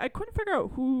gross. I couldn't figure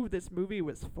out who this movie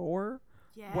was for.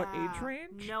 Yeah. What age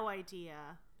range? No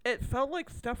idea. It felt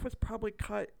like stuff was probably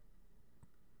cut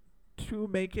to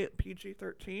make it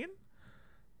PG-13.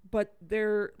 But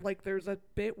there's a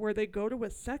bit where they go to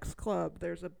a sex club.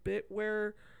 There's a bit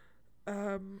where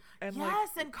and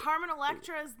Carmen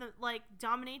Electra is the like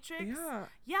dominatrix.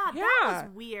 Yeah, that was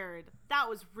weird. That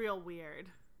was real weird.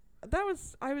 I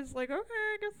was like, okay,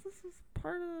 I guess this is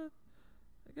part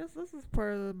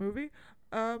of the movie.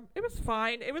 It was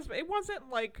fine. It wasn't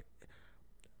like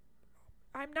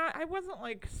I wasn't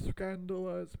like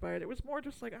scandalized by it. It was more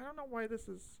just like, I don't know why this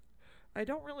is, I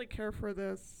don't really care for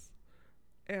this,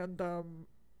 and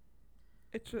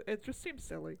it just seems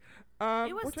silly.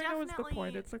 Which I know is the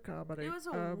point. It's a comedy. It was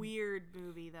a weird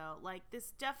movie though. Like,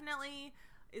 this definitely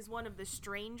is one of the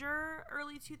stranger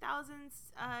early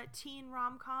 2000s teen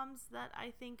rom-coms that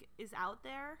I think is out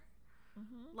there.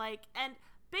 Like, and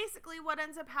basically what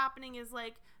ends up happening is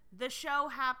like the show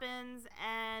happens,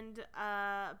 and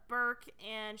Burke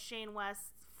and Shane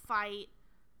West fight,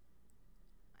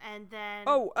 and then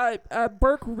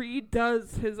Burke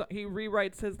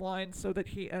rewrites his lines so that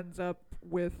he ends up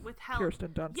with Kirsten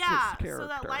Dunst's character. So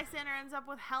that Lysander ends up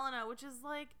with Helena, which is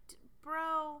like,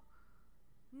 bro,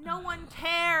 no one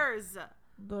cares.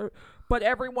 But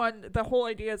everyone, the whole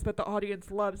idea is that the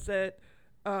audience loves it.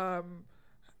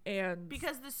 and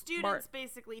because the students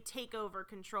basically take over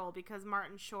control because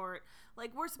Martin Short,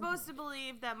 like, we're supposed to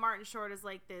believe that Martin Short is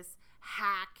like this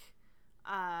hack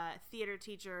theater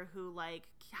teacher who like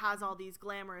has all these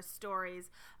glamorous stories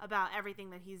about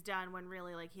everything that he's done when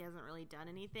really like he hasn't really done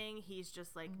anything. He's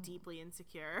just like deeply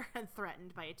insecure and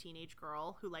threatened by a teenage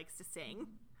girl who likes to sing.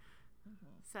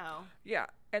 So yeah,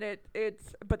 and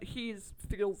but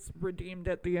feels redeemed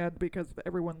at the end because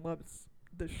everyone loves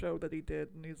the show that he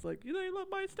did, and he's like, they love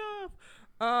my stuff.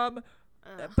 But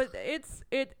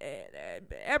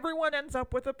everyone ends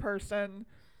up with a person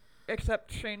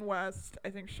except Shane West.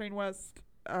 I think Shane West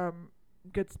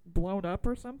gets blown up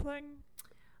or something.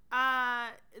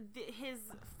 His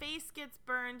face gets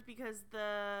burned because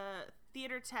the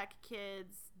theater tech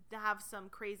kids have some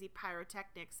crazy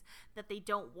pyrotechnics that they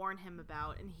don't warn him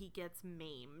about, and he gets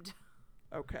maimed.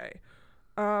 Okay.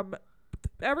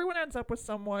 Everyone ends up with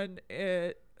someone.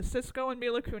 Cisco and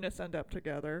Mila Kunis end up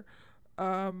together.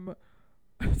 So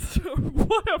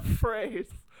what a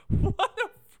phrase. What a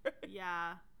phrase.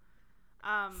 Yeah.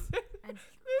 I don't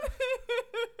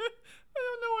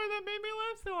know why that made me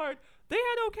laugh so hard. They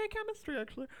had okay chemistry,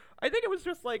 actually. I think it was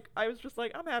just like, I was just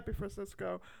like, I'm happy for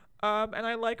Cisco. And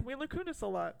I like Mila Kunis a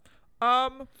lot. I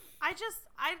don't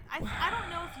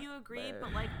know if you agree,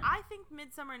 but like, I think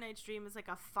Midsummer Night's Dream is like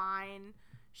a fine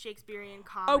Shakespearean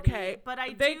comedy. Okay, but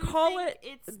they call it.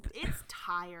 It's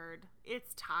tired.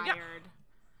 It's tired.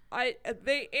 Yeah.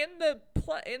 In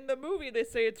the movie they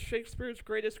say it's Shakespeare's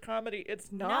greatest comedy.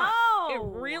 It's not. No! It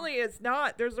really is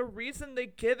not. There's a reason they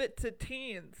give it to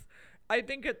teens. I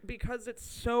think because it's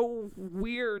so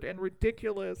weird and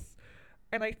ridiculous,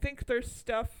 and I think there's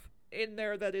stuff in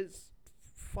there that is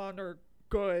fun or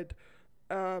good,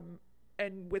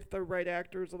 and with the right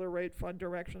actors or the right fun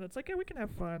direction, it's like, yeah, we can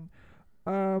have fun.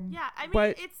 Yeah, I mean,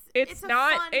 but it's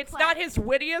not not his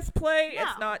wittiest play. No.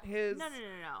 It's not his. No.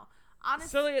 Honestly,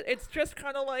 so it's just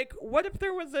kind of like, what if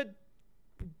there was a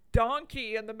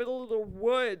donkey in the middle of the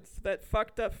woods that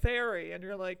fucked up fairy, and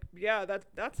you're like, yeah,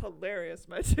 that's hilarious,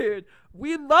 my dude.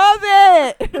 We love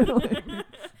it.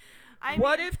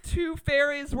 What if two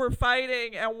fairies were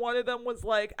fighting and one of them was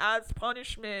like, as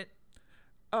punishment,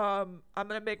 I'm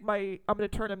gonna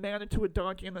turn a man into a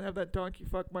donkey and then have that donkey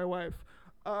fuck my wife.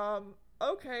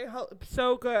 Okay,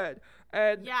 so good.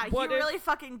 And yeah, you really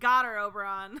fucking got her,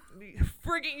 Oberon.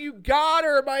 Friggin' you got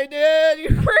her, my dude. You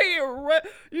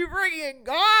friggin'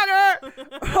 got her.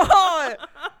 Oh,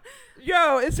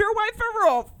 yo, is your wife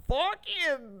ever a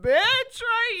fucking bitch?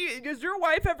 Right? Does your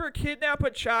wife ever kidnap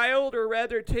a child, or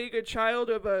rather take a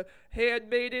child of a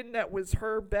handmaiden that was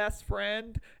her best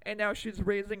friend, and now she's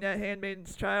raising that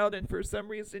handmaiden's child, and for some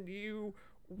reason you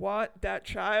want that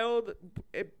child?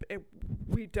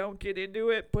 We don't get into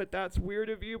it, but that's weird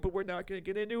of you, but we're not going to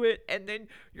get into it. And then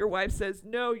your wife says,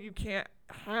 no, you can't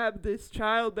have this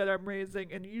child that I'm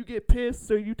raising, and you get pissed,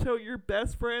 so you tell your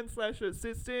best friend /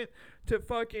 assistant to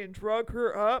fucking drug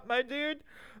her up, my dude.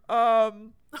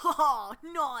 Oh,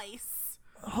 nice.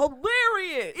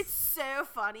 Hilarious. It's so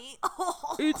funny.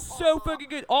 It's so fucking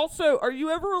good. Also, are you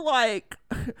ever like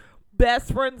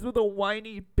best friends with a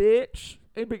whiny bitch,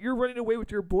 but you're running away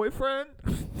with your boyfriend?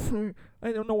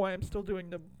 I don't know why I'm still doing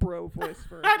the bro voice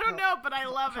for I don't know, but I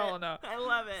love it. Helena. I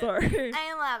love it. Sorry.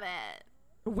 I love it.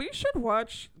 We should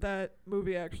watch that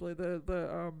movie, actually. The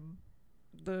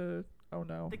oh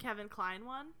no. The Kevin Kline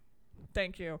one?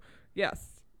 Thank you.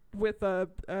 Yes. With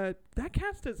that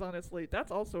cast is honestly,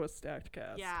 that's also a stacked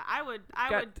cast. Yeah, I would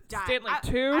die. Stanley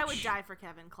Tucci. I would die for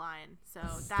Kevin Kline. So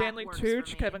Stanley that works Tucci,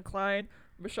 for me. Kevin Kline,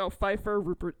 Michelle Pfeiffer,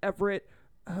 Rupert Everett.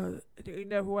 Do you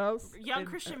know who else? Young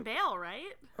Christian Bale,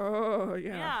 right? Oh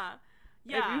yeah.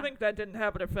 Yeah. If you think that didn't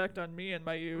have an effect on me in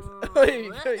my youth,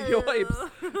 Yipes.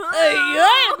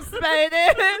 Yipes, baby.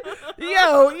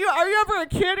 Yo, are you ever a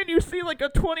kid and you see like a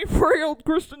 24-year-old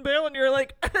Christian Bale and you're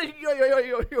like,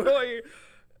 yo.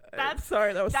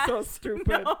 Sorry, that was so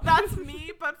stupid. No, that's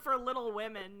me, but for Little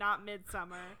Women, not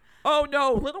Midsummer. Oh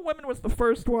no, Little Women was the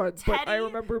first one, but I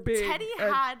remember being Teddy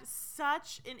had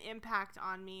such an impact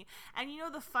on me. And you know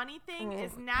the funny thing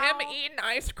is now him eating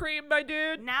ice cream, my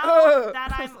dude. Now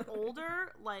that I'm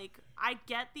older, like I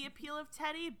get the appeal of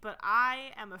Teddy, but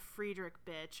I am a Friedrich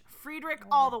bitch. Friedrich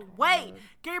all the way.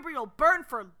 Gabriel Byrne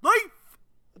for life.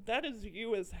 That is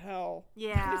you as hell.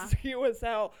 Yeah. That is you as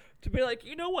hell. To be like,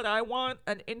 you know what I want?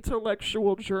 An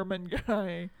intellectual German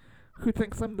guy who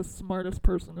thinks I'm the smartest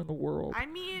person in the world. I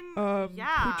mean,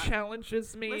 yeah. Who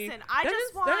challenges me. Listen, I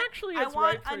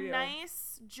want a you.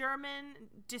 nice German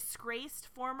disgraced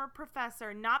former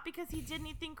professor, not because he did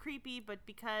anything creepy, but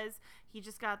because He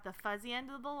just got the fuzzy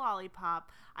end of the lollipop.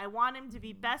 I want him to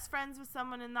be best friends with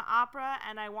someone in the opera,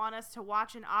 and I want us to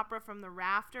watch an opera from the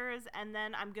rafters, and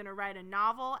then I'm going to write a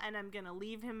novel, and I'm going to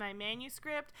leave him my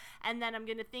manuscript, and then I'm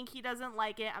going to think he doesn't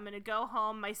like it. I'm going to go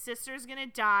home. My sister's going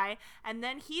to die, and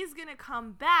then he's going to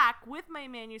come back with my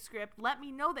manuscript, let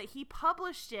me know that he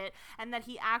published it, and that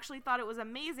he actually thought it was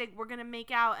amazing. We're going to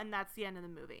make out, and that's the end of the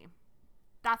movie.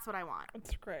 That's what I want.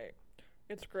 It's great.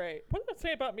 It's great. What did it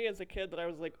say about me as a kid that I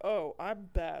was like, oh, I'm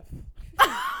Beth?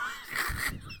 I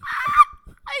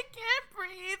can't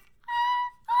breathe.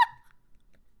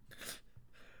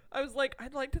 I was like,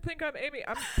 I'd like to think I'm Amy.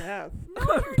 I'm Beth.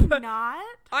 No, you're not.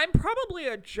 I'm probably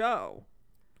a Joe.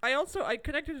 I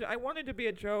wanted to be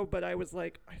a Joe, but I was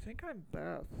like, I think I'm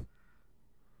Beth.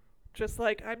 Just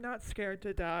like, I'm not scared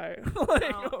to die.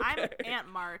 Like, no, okay. I'm Aunt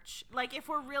March. Like, if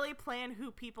we're really playing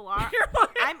who people are,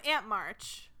 I'm Aunt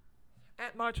March.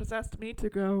 Aunt March has asked me to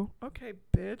go. Okay,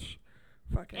 bitch.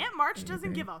 Fucking Aunt March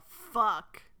doesn't give a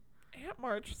fuck. Aunt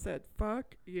March said,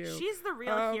 fuck you. She's the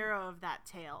real hero of that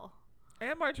tale.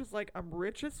 Aunt March is like, I'm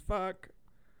rich as fuck.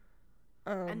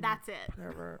 And that's it.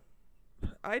 Whatever.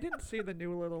 I didn't see the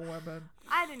new Little Women.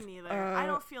 I didn't either. I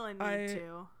don't feel a need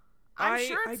to. I'm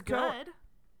sure it's good.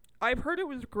 I've heard it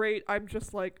was great. I'm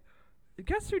just like,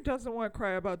 guess who doesn't want to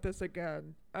cry about this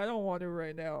again? I don't want to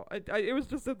right now. It was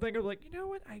just a thing of like, you know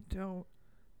what I don't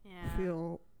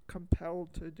feel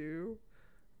compelled to do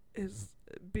is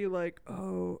be like,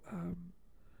 oh,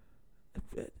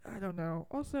 I don't know.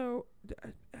 Also,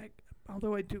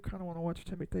 although I do kind of want to watch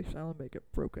Timothée Chalamet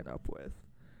get broken up with.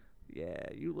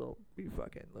 Yeah, you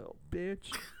fucking little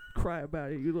bitch. Cry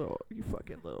about it, you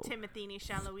fucking little Timothy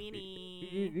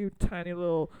Chalamet. You tiny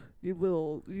little, you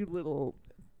little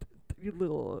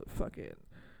fucking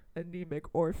anemic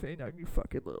orphan. You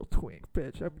fucking little twink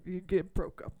bitch. You get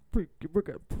broke up. We're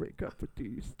gonna break up with you,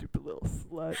 you stupid little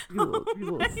slut. You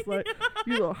little slut.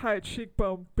 You little high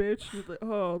cheekbone bitch. You're like,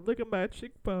 oh, look at my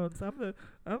cheekbones. I'm the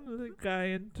guy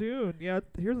in Dune. Yeah,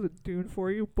 here's a Dune for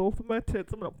you. Both of my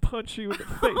tits. I'm gonna punch you in the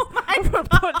face. I'm gonna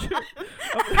punch you.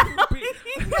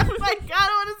 Oh my god,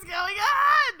 what is going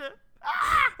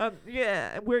on?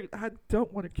 Yeah, I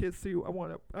don't want to kiss you. I don't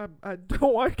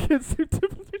want to kiss you.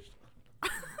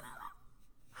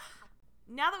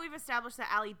 Now that we've established that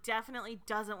Allie definitely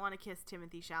doesn't want to kiss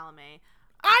Timothée Chalamet,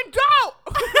 I don't.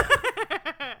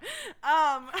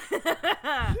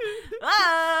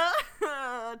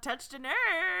 Touched a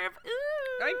nerve.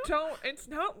 Ooh. I don't. It's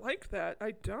not like that.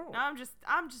 I don't. No, I'm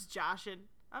just joshing.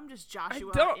 I'm just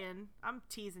Joshua in. I'm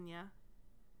teasing you.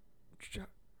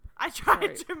 I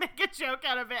tried to make a joke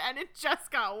out of it, and it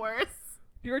just got worse.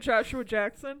 You're Joshua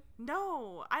Jackson?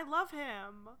 No, I love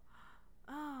him.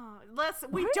 Oh,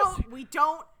 we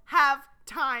don't have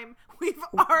time. We've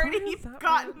already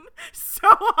gotten so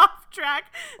off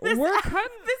track. This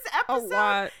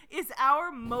episode is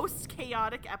our most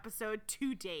chaotic episode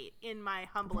to date, in my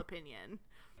humble opinion.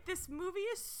 This movie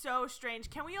is so strange.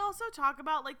 Can we also talk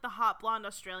about like the hot blonde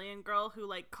Australian girl who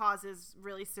like causes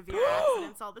really severe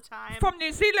accidents all the time? From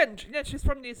New Zealand. Yeah, she's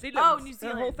from New Zealand. Oh, New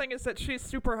Zealand. The whole thing is that she's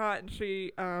super hot and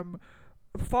she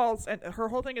falls, and her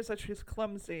whole thing is that she's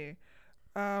clumsy.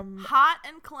 Hot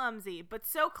and clumsy, but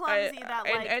so clumsy that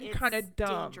like it's kind of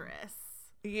dangerous.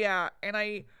 Yeah, and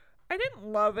I didn't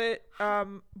love it.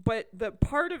 But the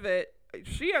part of it,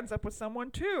 she ends up with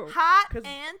someone too. Hot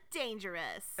and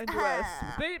dangerous.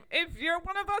 If you're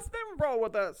one of us, then roll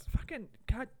with us. Fucking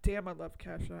goddamn, I love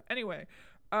Kesha. Anyway,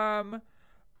 tonight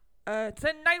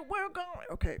we're going.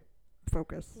 Okay,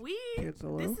 focus. We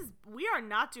are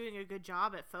not doing a good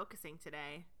job at focusing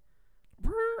today.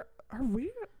 Are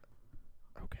we?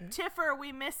 Okay. Tiffer,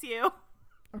 we miss you.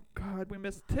 Oh God, we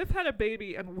missed. Tiff had a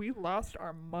baby and we lost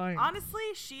our minds.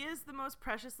 Honestly, she is the most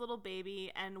precious little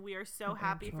baby, and we are so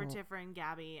happy for Tiffer and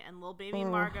Gabby. And little baby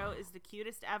Margot is the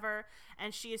cutest ever,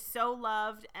 and she is so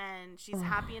loved, and she's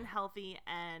happy and healthy,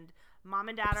 and mom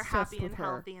and dad are happy and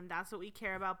healthy, and that's what we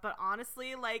care about. But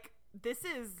honestly, like this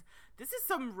is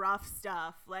some rough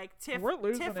stuff. Like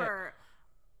Tiffer.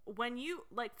 When you,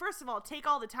 like, first of all, take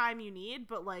all the time you need,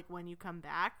 but, like, when you come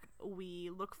back,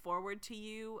 we look forward to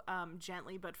you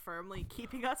gently but firmly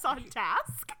keeping us on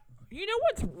task. You know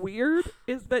what's weird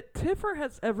is that Tiffer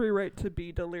has every right to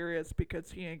be delirious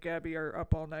because he and Gabby are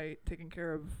up all night taking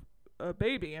care of a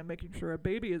baby and making sure a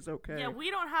baby is okay. Yeah,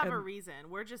 we don't have a reason.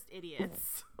 We're just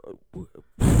idiots.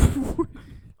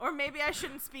 Or maybe I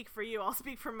shouldn't speak for you. I'll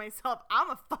speak for myself. I'm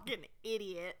a fucking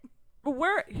idiot.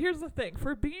 Here's the thing.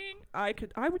 For being, I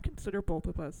would consider both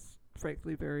of us,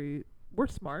 frankly, we're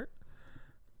smart.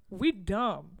 We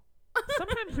dumb.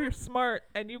 Sometimes you're smart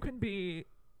and you can be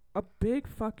a big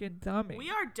fucking dummy. We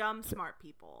are dumb smart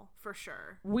people, for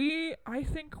sure. I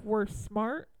think we're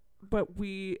smart, but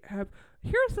we have.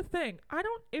 Here's the thing.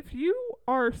 If you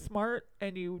are smart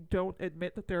and you don't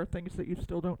admit that there are things that you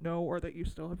still don't know or that you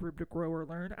still have room to grow or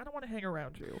learn, I don't want to hang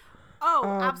around you. Oh,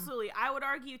 absolutely. I would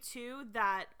argue, too,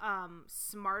 that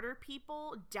smarter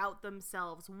people doubt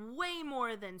themselves way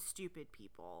more than stupid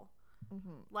people.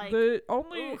 Mm-hmm. Like, the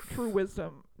only true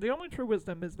wisdom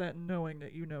is that knowing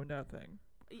that you know nothing.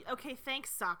 Okay,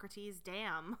 thanks, Socrates.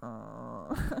 Damn.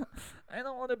 I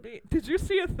don't want to be. Did you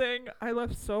see a thing I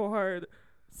laughed so hard?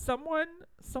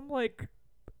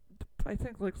 I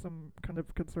think like some kind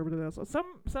of conservative asshole,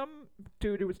 some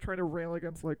dude who was trying to rail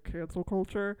against like cancel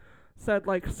culture said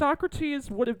like Socrates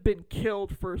would have been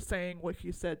killed for saying what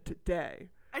he said today.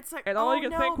 It's like, and all I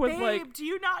could think was babe, like, do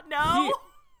you not know?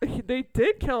 They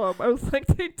did kill him. I was like,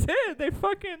 they did. They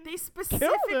fucking they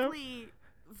specifically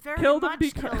very killed much him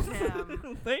because killed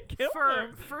him. They killed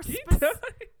him.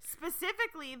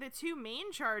 Specifically, the two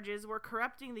main charges were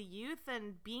corrupting the youth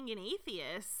and being an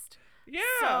atheist. Yeah.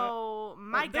 So,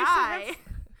 my guy.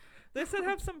 They said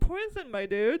have some poison, my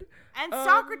dude. And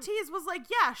Socrates was like,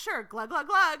 yeah, sure, glug, glug,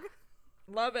 glug.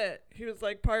 Love it. He was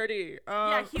like, party.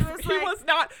 Yeah, he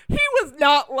was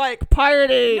not like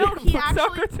party. No,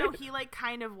 he like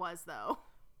kind of was though.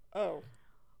 Oh.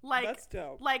 Like, that's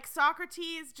dope. Like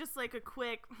Socrates, just like a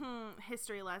quick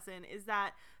history lesson is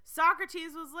that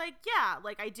Socrates was like, yeah,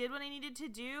 like I did what I needed to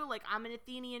do. Like I'm an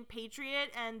Athenian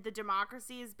patriot and the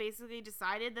democracy has basically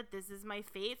decided that this is my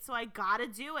fate. So I gotta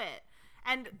do it.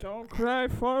 And don't cry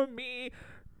for me,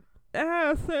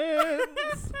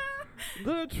 Athens.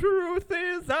 The truth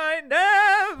is I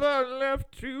never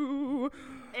left you.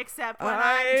 Except when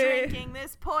I'm drinking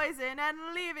this poison and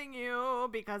leaving you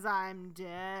because I'm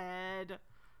dead.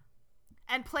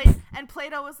 And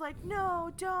Plato was like,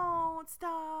 no, don't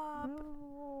stop.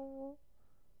 No.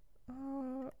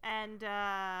 And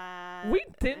we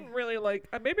didn't really like.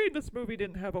 Maybe this movie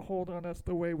didn't have a hold on us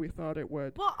the way we thought it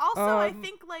would. Well, also I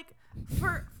think like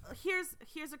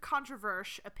here's a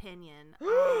controversial opinion.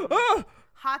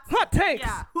 Hot takes.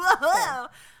 Yeah. Whoa.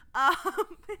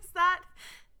 Is that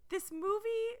this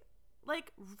movie,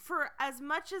 like, for as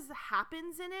much as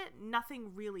happens in it,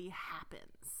 nothing really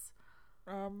happens.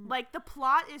 Like, the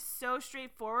plot is so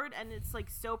straightforward and it's, like,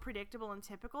 so predictable and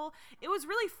typical. It was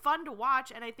really fun to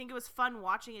watch, and I think it was fun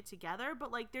watching it together,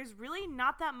 but, like, there's really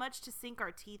not that much to sink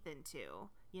our teeth into,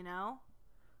 you know?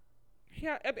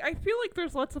 Yeah, I feel like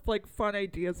there's lots of, like, fun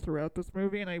ideas throughout this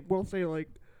movie, and I will say, like,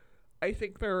 I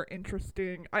think they're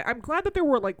interesting. I'm glad that there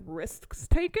were, like, risks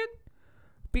taken,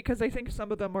 because I think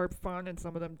some of them are fun and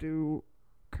some of them do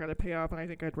kind of pay off, and I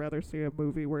think I'd rather see a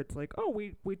movie where it's like, oh,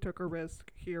 we took a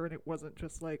risk here, and it wasn't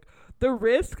just like, the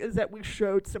risk is that we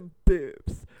showed some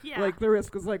boobs. Yeah. Like, the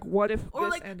risk is like, what if or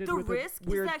this like, ended the with risk a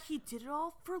weird... is that he did it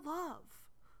all for love.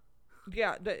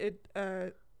 Yeah,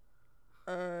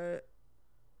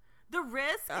 The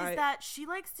risk is that she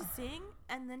likes to sing,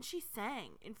 and then she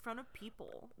sang in front of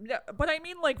people. Yeah, but I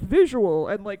mean, like, visual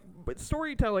and, like,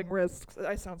 storytelling risks.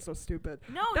 I sound so stupid.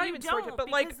 No, Not you even don't, but,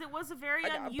 because like, it was a very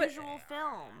unusual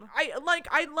film.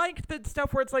 I like the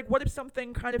stuff where it's like, what if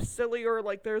something kind of silly or,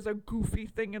 like, there's a goofy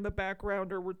thing in the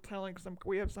background, or we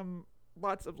have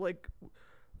lots of, like,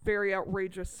 very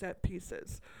outrageous set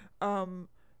pieces. I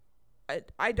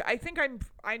think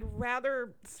I'd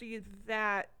rather see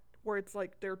that where it's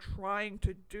like they're trying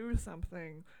to do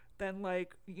something than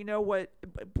like, you know what,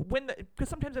 because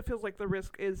sometimes it feels like the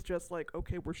risk is just like,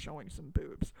 okay, we're showing some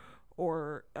boobs,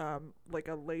 or like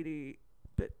a lady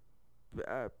that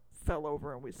fell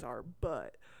over and we saw her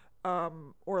butt,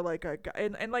 or like a guy,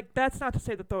 and like that's not to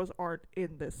say that those aren't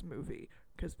in this movie,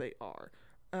 because they are,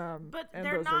 but and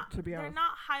they're not, to be honest, they're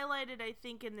not highlighted, I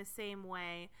think, in the same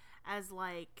way as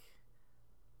like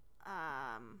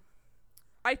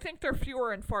I think they're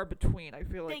fewer and far between. I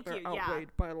feel like they're outweighed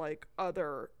by like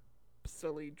other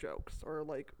silly jokes or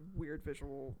like weird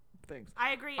visual things.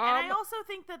 I agree. And I also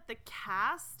think that the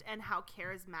cast and how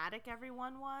charismatic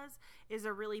everyone was is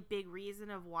a really big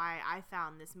reason of why I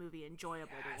found this movie enjoyable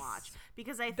to watch.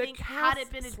 Because I think had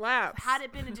it been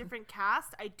a different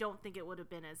cast, I don't think it would have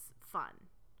been as fun.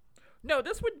 No,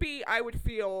 this would be, I would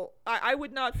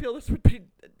not feel this would be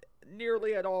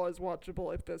nearly at all as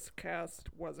watchable if this cast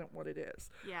wasn't what it is.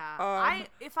 Yeah.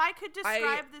 If I could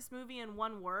describe this movie in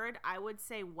one word, I would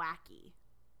say wacky.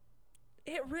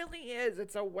 It really is.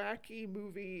 It's a wacky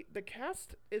movie. The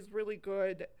cast is really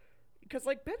good because,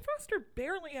 like, Ben Foster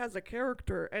barely has a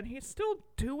character and he's still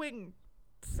doing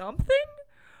something.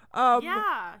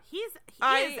 Yeah, he is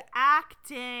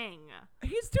acting.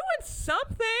 He's doing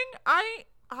something. I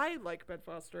like Ben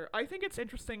Foster. I think it's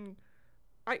interesting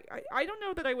I don't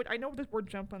know that I would. I know that we're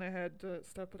jumping ahead to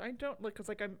stuff, but I don't like, because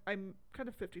like I'm kind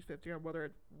of 50-50 on whether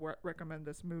I'd recommend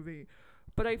this movie,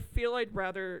 but I feel I'd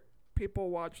rather people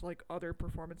watch like other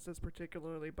performances,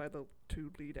 particularly by the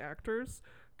two lead actors,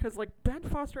 because like Ben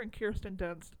Foster and Kirsten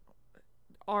Dunst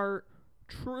are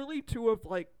truly two of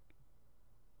like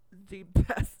the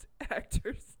best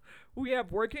actors we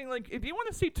have working. Like, if you want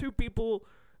to see two people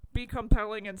be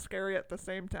compelling and scary at the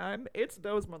same time, it's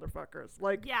those motherfuckers.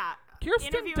 Like, yeah, Kirsten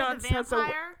Interview Dunst with the has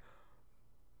Vampire,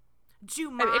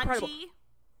 Jumanji,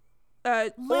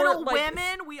 like, Little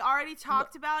Women. We already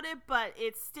talked about it, but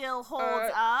it still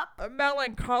holds up.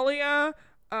 Melancholia,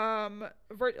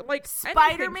 like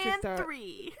Spider-Man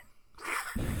 3.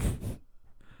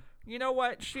 You know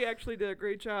what? She actually did a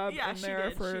great job in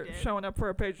there for showing up for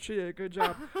a page. She did a good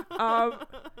job.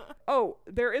 Oh,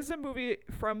 there is a movie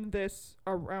from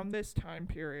around this time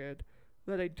period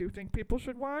that I do think people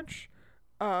should watch,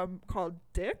 called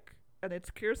Dick, and it's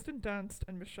Kirsten Dunst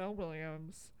and Michelle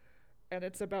Williams, and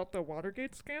it's about the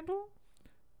Watergate scandal.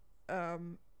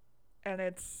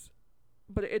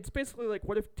 But it's basically like,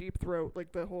 what if Deep Throat,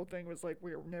 like the whole thing was like,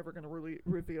 we're never going to really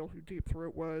reveal who Deep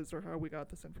Throat was or how we got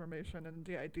this information. And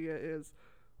the idea is,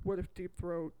 what if Deep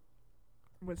Throat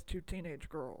was two teenage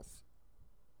girls?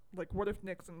 Like, what if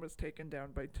Nixon was taken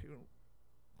down by two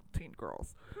teen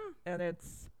girls? And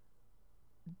it's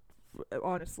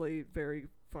honestly very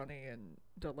funny and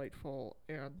delightful.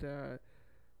 And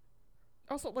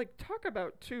also, like, talk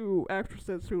about two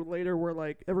actresses who later were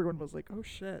like, everyone was like, oh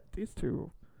shit, these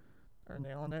two are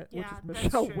nailing it, which is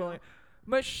Michelle Williams.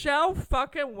 Michelle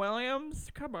fucking Williams.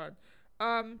 Come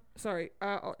on. Sorry.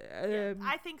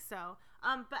 I think so.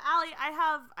 But Allie, I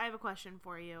have a question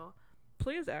for you.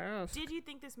 Please ask. Did you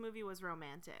think this movie was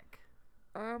romantic?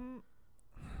 I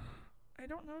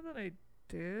don't know that I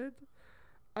did.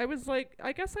 I was like,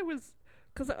 I guess I was,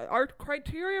 because our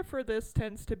criteria for this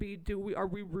tends to be, are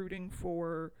we rooting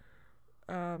for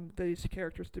these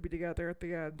characters to be together at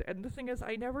the end? And the thing is,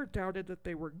 I never doubted that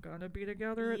they were gonna be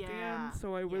together at the end,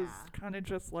 so I was kind of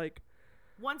just like,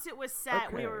 once it was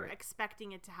set, we were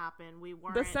expecting it to happen. We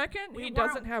weren't. The second he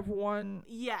doesn't have one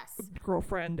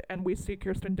girlfriend, and we see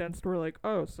Kirsten Dunst, we're like,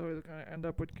 oh, so he's gonna end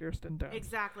up with Kirsten Dunst.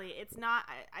 Exactly. It's not.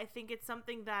 I think it's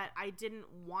something that I didn't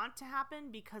want to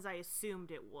happen because I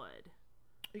assumed it would.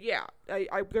 Yeah,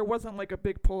 I there wasn't like a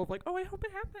big pull of like, oh, I hope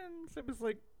it happens. It was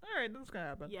like, all right, this is gonna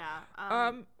happen. Yeah.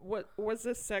 What was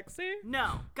this sexy?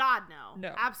 No, God, no.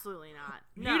 No, absolutely not.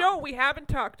 No. You know what we haven't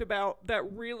talked about that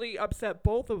really upset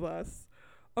both of us?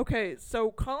 Okay,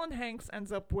 so Colin Hanks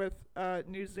ends up with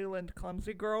New Zealand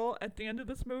clumsy girl at the end of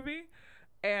this movie,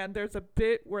 and there's a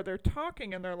bit where they're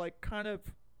talking and they're like kind of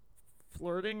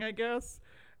flirting, I guess.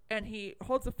 And he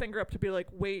holds a finger up to be like,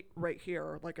 wait right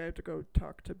here. Like, I have to go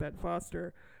talk to Ben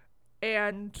Foster.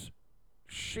 And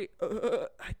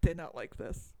I did not like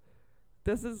this.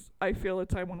 This is, I feel, a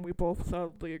time when we both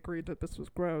solidly agreed that this was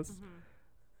gross.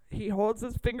 Mm-hmm. He holds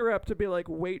his finger up to be like,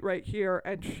 wait right here.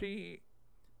 And she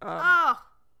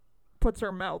puts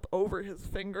her mouth over his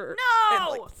finger. No! And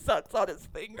like sucks on his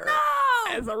finger.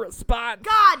 No! As a response.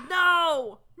 God,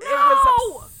 no! No! It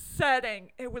was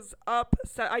upsetting. It was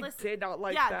upset. I did not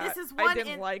like that. This is one I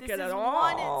didn't like it at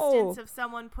all. One instance of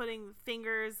someone putting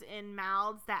fingers in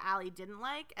mouths that Allie didn't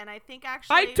like, and I think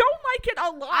actually I don't like it a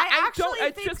lot. I don't.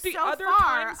 It's just the other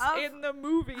times in the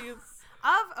movies.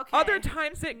 Other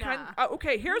times it kind of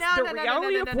okay. Here's the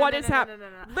reality of what is happening.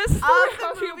 Listen to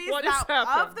what is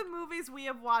happening. Of the movies we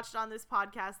have watched on this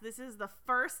podcast, this is the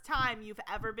first time you've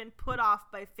ever been put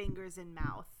off by fingers in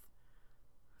mouth.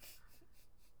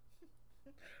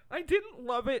 I didn't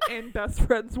love it in Best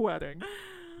Friend's Wedding,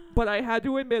 but I had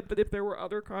to admit that if there were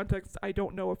other contexts, I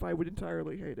don't know if I would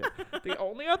entirely hate it. The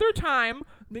only other time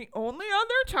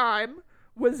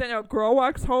was in A Girl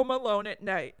Walks Home Alone at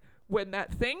Night when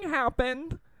that thing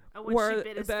happened. When she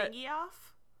bit his fingy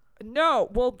off? No,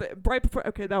 well, right before.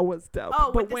 Okay, that was dope.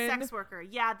 Oh, but with the sex worker.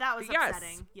 Yeah, that was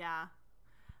upsetting. Yeah.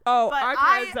 Oh, but I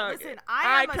kind of zug it.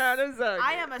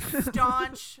 I am a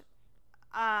staunch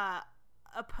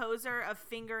opposer of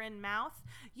finger in mouth.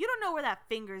 You don't know where that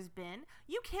finger's been.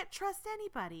 You can't trust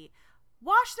anybody.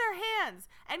 Wash their hands,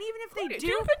 and even if they do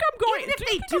you think I'm going? Even if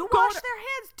they do wash their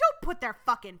hands, don't put their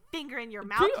fucking finger in your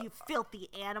mouth, you filthy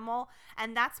animal.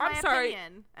 And that's my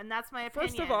opinion. And that's my opinion.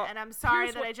 First of all, and I'm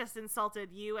sorry that I just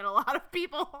insulted you and a lot of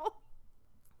people.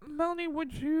 Melanie,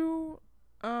 would you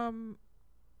recommend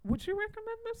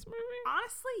this movie?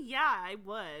 Honestly, yeah, I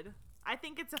would. I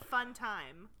think it's a fun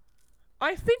time.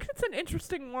 I think it's an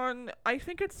interesting one. I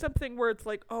think it's something where it's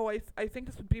like, oh, I think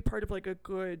this would be part of like a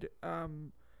good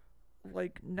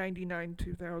like 99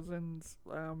 2000s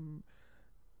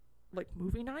like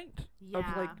movie night Yeah.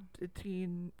 of like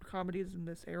teen comedies in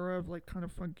this era of like kind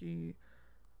of funky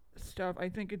stuff. I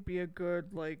think it'd be a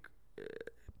good like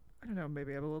I don't know,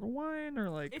 maybe have a little wine or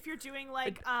like If you're doing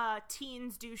like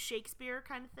teens do Shakespeare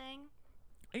kind of thing.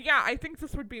 yeah, I think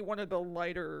this would be one of the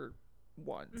lighter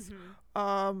ones.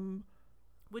 Mm-hmm.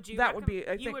 Would you? That would be.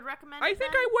 You would recommend. I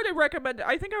think I would recommend it.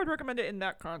 I think I would recommend it in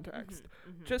that context,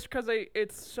 just because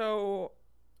it's so.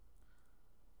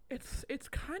 It's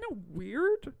kind of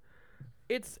weird.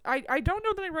 I don't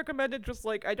know that I recommend it. Just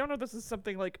like I don't know. This is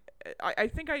something like I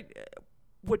think I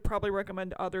would probably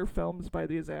recommend other films by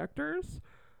these actors,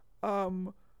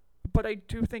 but I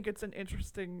do think it's an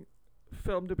interesting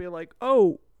film to be like,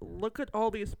 oh, look at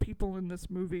all these people in this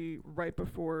movie right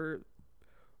before.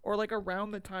 Or like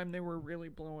around the time they were really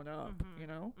blowing up, you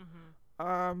know?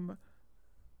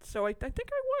 So I think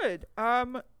I would.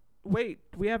 Wait,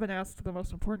 we haven't asked the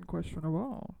most important question of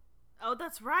all. Oh,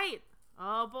 that's right.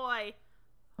 Oh boy.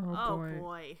 Oh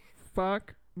boy.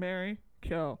 Fuck, marry,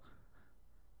 kill.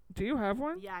 Do you have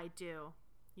one? Yeah, I do.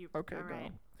 Okay, all go.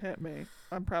 right. Hit me.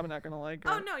 I'm probably not gonna like it.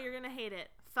 Oh no, you're gonna hate it.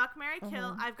 Fuck, marry,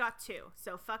 kill. I've got two.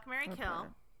 So fuck, marry, kill.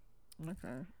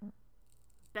 Okay.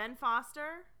 Ben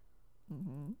Foster.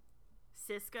 Mm-hmm.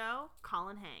 Cisco,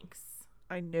 Colin Hanks.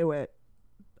 I knew it.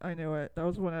 That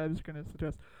was what I was gonna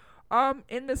suggest.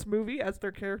 In this movie, as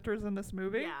their characters in this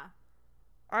movie, Yeah.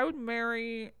 I would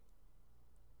marry.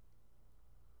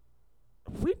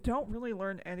 We don't really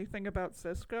learn anything about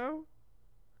Cisco,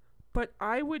 but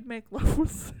I would make love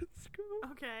with Cisco.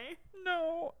 Okay.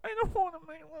 No, I don't want to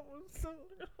make love with Cisco.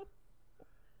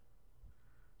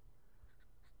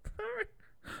 Sorry.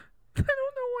 I don't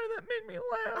know why that made me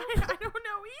laugh. I don't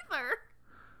know either.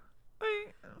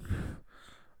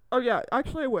 Oh yeah,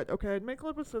 actually I would. Okay, I'd make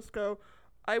love with Cisco.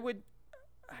 I'm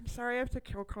sorry I have to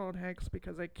kill Colin Hanks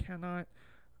because I cannot.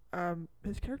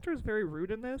 His character is very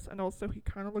rude in this, and also he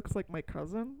kind of looks like my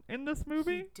cousin in this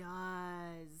movie. He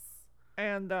does.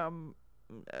 And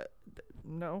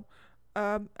no.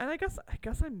 And I guess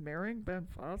I'm marrying Ben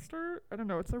Foster. I don't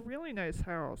know. It's a really nice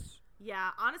house.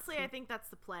 Yeah, honestly, I think that's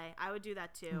the play. I would do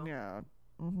that too. Yeah.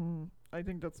 I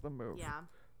think that's the move. Yeah.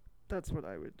 That's what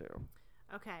I would do.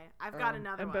 Okay, I've got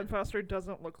another and one. Ben Foster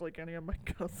doesn't look like any of my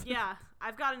cousins. Yeah,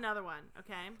 I've got another one.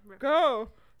 Okay. Go.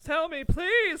 Tell me,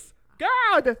 please.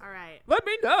 God. All right. Let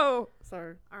me know.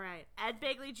 Sorry. All right. Ed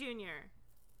Begley Jr.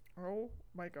 Oh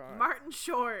my God. Martin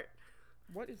Short.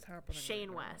 What is happening? Shane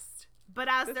right now? West. But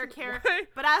as their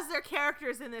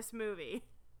characters in this movie.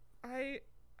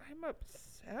 I'm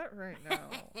upset right now.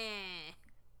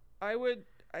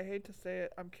 I hate to say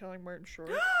it, I'm killing Martin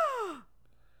Short.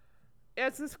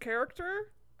 As this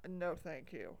character, no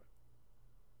thank you.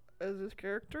 As this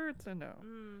character, it's a no.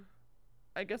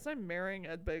 I guess I'm marrying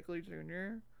Ed Begley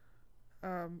Jr.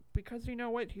 Because you know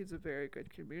what? He's a very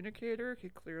good communicator. He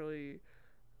clearly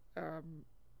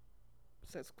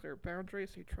sets clear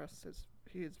boundaries. He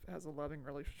has a loving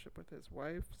relationship with his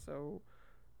wife. So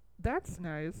that's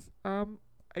nice.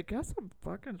 I guess I'm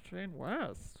fucking Shane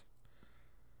West.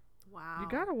 Wow. You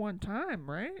got it one time,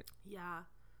 right? Yeah.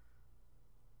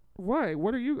 Why?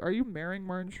 What are you marrying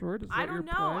Martin Short? Is that I don't your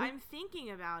know. play? I'm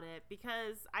thinking about it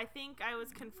because I think I was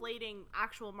conflating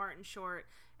actual Martin Short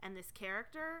and this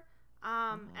character.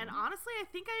 And honestly, I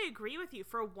think I agree with you.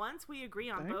 For once, we agree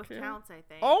on both counts, I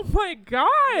think. Oh my God!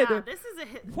 Yeah, this is a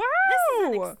hit.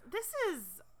 Wow!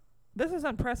 This is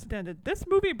unprecedented. This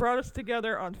movie brought us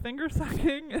together on finger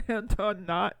sucking and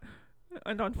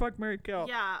on fuck, marry, kill.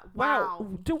 Yeah.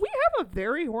 Wow. Do we have a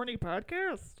very horny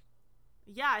podcast?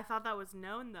 Yeah, I thought that was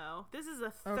known though. This is a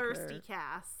thirsty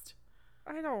cast.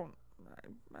 I don't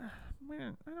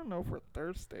know if we're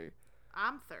thirsty.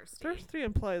 I'm thirsty. Thirsty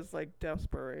implies like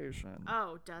desperation.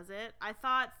 Oh, does it? I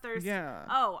thought thirsty. Yeah.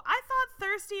 Oh, I thought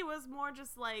thirsty was more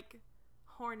just like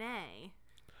horny.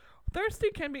 Thirsty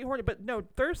can be horny, but no,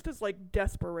 thirst is like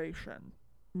desperation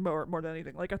more than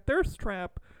anything. Like a thirst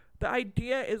trap, the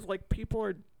idea is like people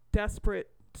are desperate,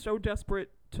 so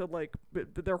desperate to like,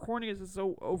 their horniness is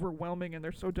so overwhelming and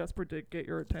they're so desperate to get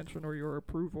your attention or your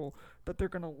approval that they're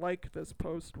going to like this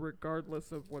post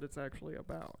regardless of what it's actually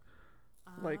about.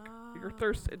 Like, you're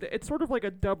thirsty. It's sort of like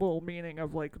a double meaning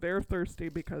of like they're thirsty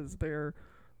because they're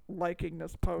liking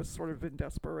this post sort of in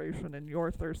desperation, and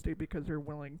you're thirsty because you're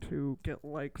willing to get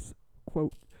likes,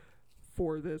 quote,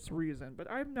 for this reason. But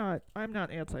I'm not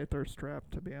anti-thirst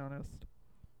trap, to be honest.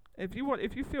 If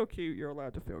you feel cute, you're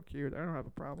allowed to feel cute. I don't have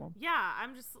a problem. Yeah,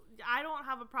 I don't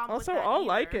have a problem also, with that I'll either.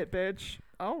 like it, bitch.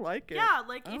 I'll like it. Yeah,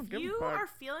 like I don't if give a you fuck. are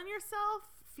feeling yourself,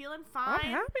 feeling I'm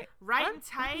fine, happy. right and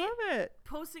tight, I love it.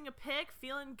 posting a pic,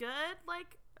 feeling good,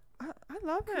 like I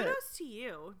love it. Kudos to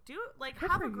you. Good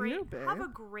have for a great you, babe. have a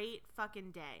great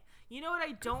fucking day. You know what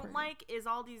I don't like is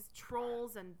all these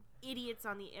trolls and idiots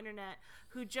on the internet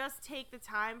who just take the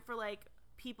time for like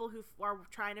people who are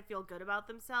trying to feel good about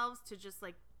themselves to just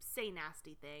like say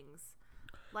nasty things.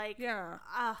 Like, yeah.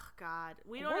 Oh God,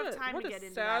 we don't have time to get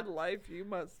into that. What a sad life you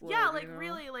must live. Yeah, like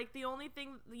really, like the only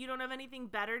thing, you don't have anything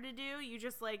better to do. You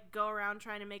just like go around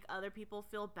trying to make other people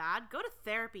feel bad. Go to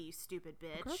therapy, you stupid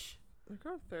bitch.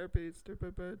 Go to therapy,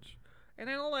 stupid bitch, and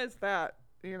analyze that.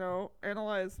 You know,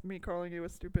 analyze me calling you a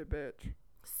stupid bitch.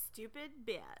 Stupid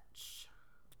bitch.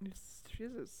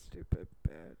 She's a stupid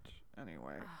bitch.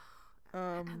 Anyway,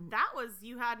 that was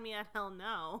You Had Me at Hell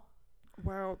No.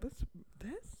 Wow, this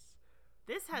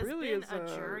has really been is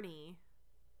a journey.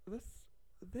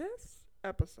 This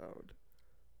episode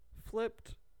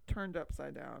turned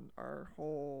upside down our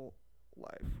whole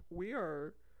life. We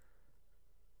are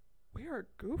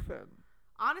goofing.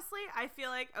 Honestly, I feel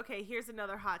like, okay, here's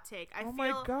another hot take. My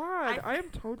God, I am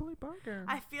totally bugging.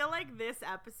 I feel like this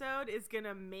episode is going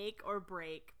to make or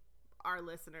break our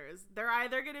listeners. They're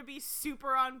either going to be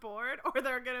super on board or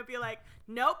they're going to be like,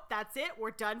 nope, that's it.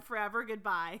 We're done forever.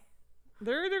 Goodbye.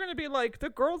 They're either going to be like, the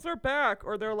girls are back,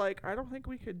 or they're like, I don't think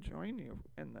we could join you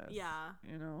in this. Yeah.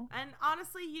 You know? And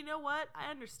honestly, you know what?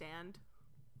 I understand.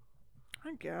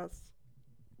 I guess.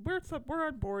 We're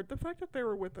on board. The fact that they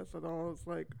were with us at all is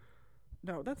like,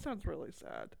 no, that sounds really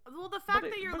sad. Well, the fact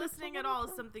that you're listening at all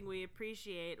is something we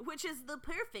appreciate, which is the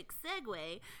perfect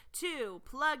segue to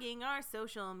plugging our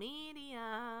social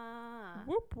media.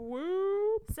 Whoop,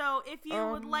 whoop. So if you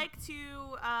would like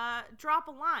to drop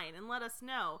a line and let us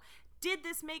know, did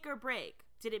this make or break?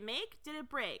 Did it make? Did it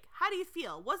break? How do you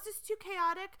feel? Was this too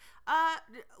chaotic?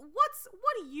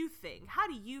 What do you think? How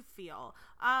do you feel?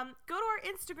 Go to our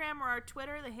Instagram or our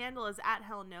Twitter. The handle is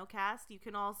 @HellNoCast. You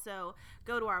can also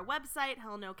go to our website,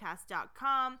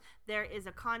 hellnocast.com. There is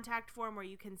a contact form where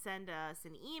you can send us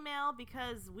an email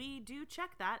because we do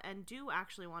check that and do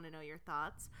actually want to know your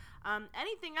thoughts.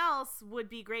 Anything else would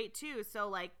be great too. So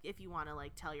like if you want to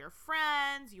like tell your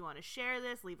friends, you want to share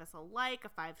this, leave us a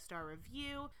 5-star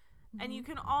review. And you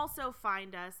can also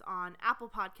find us on Apple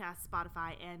Podcasts,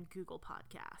 Spotify, and Google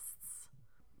Podcasts.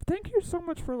 Thank you so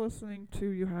much for listening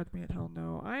to You Had Me at Hell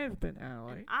No. I have been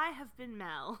Allie. And I have been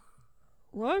Mel.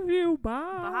 Love you. Bye.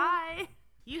 Bye.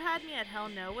 You Had Me at Hell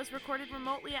No was recorded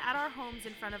remotely at our homes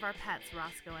in front of our pets,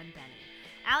 Roscoe and Benny.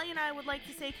 Allie and I would like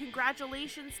to say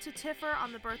congratulations to Tiffer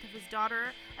on the birth of his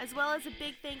daughter, as well as a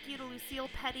big thank you to Lucille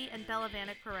Petty and Bella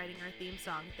Vanek for writing our theme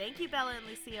song. Thank you, Bella and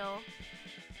Lucille.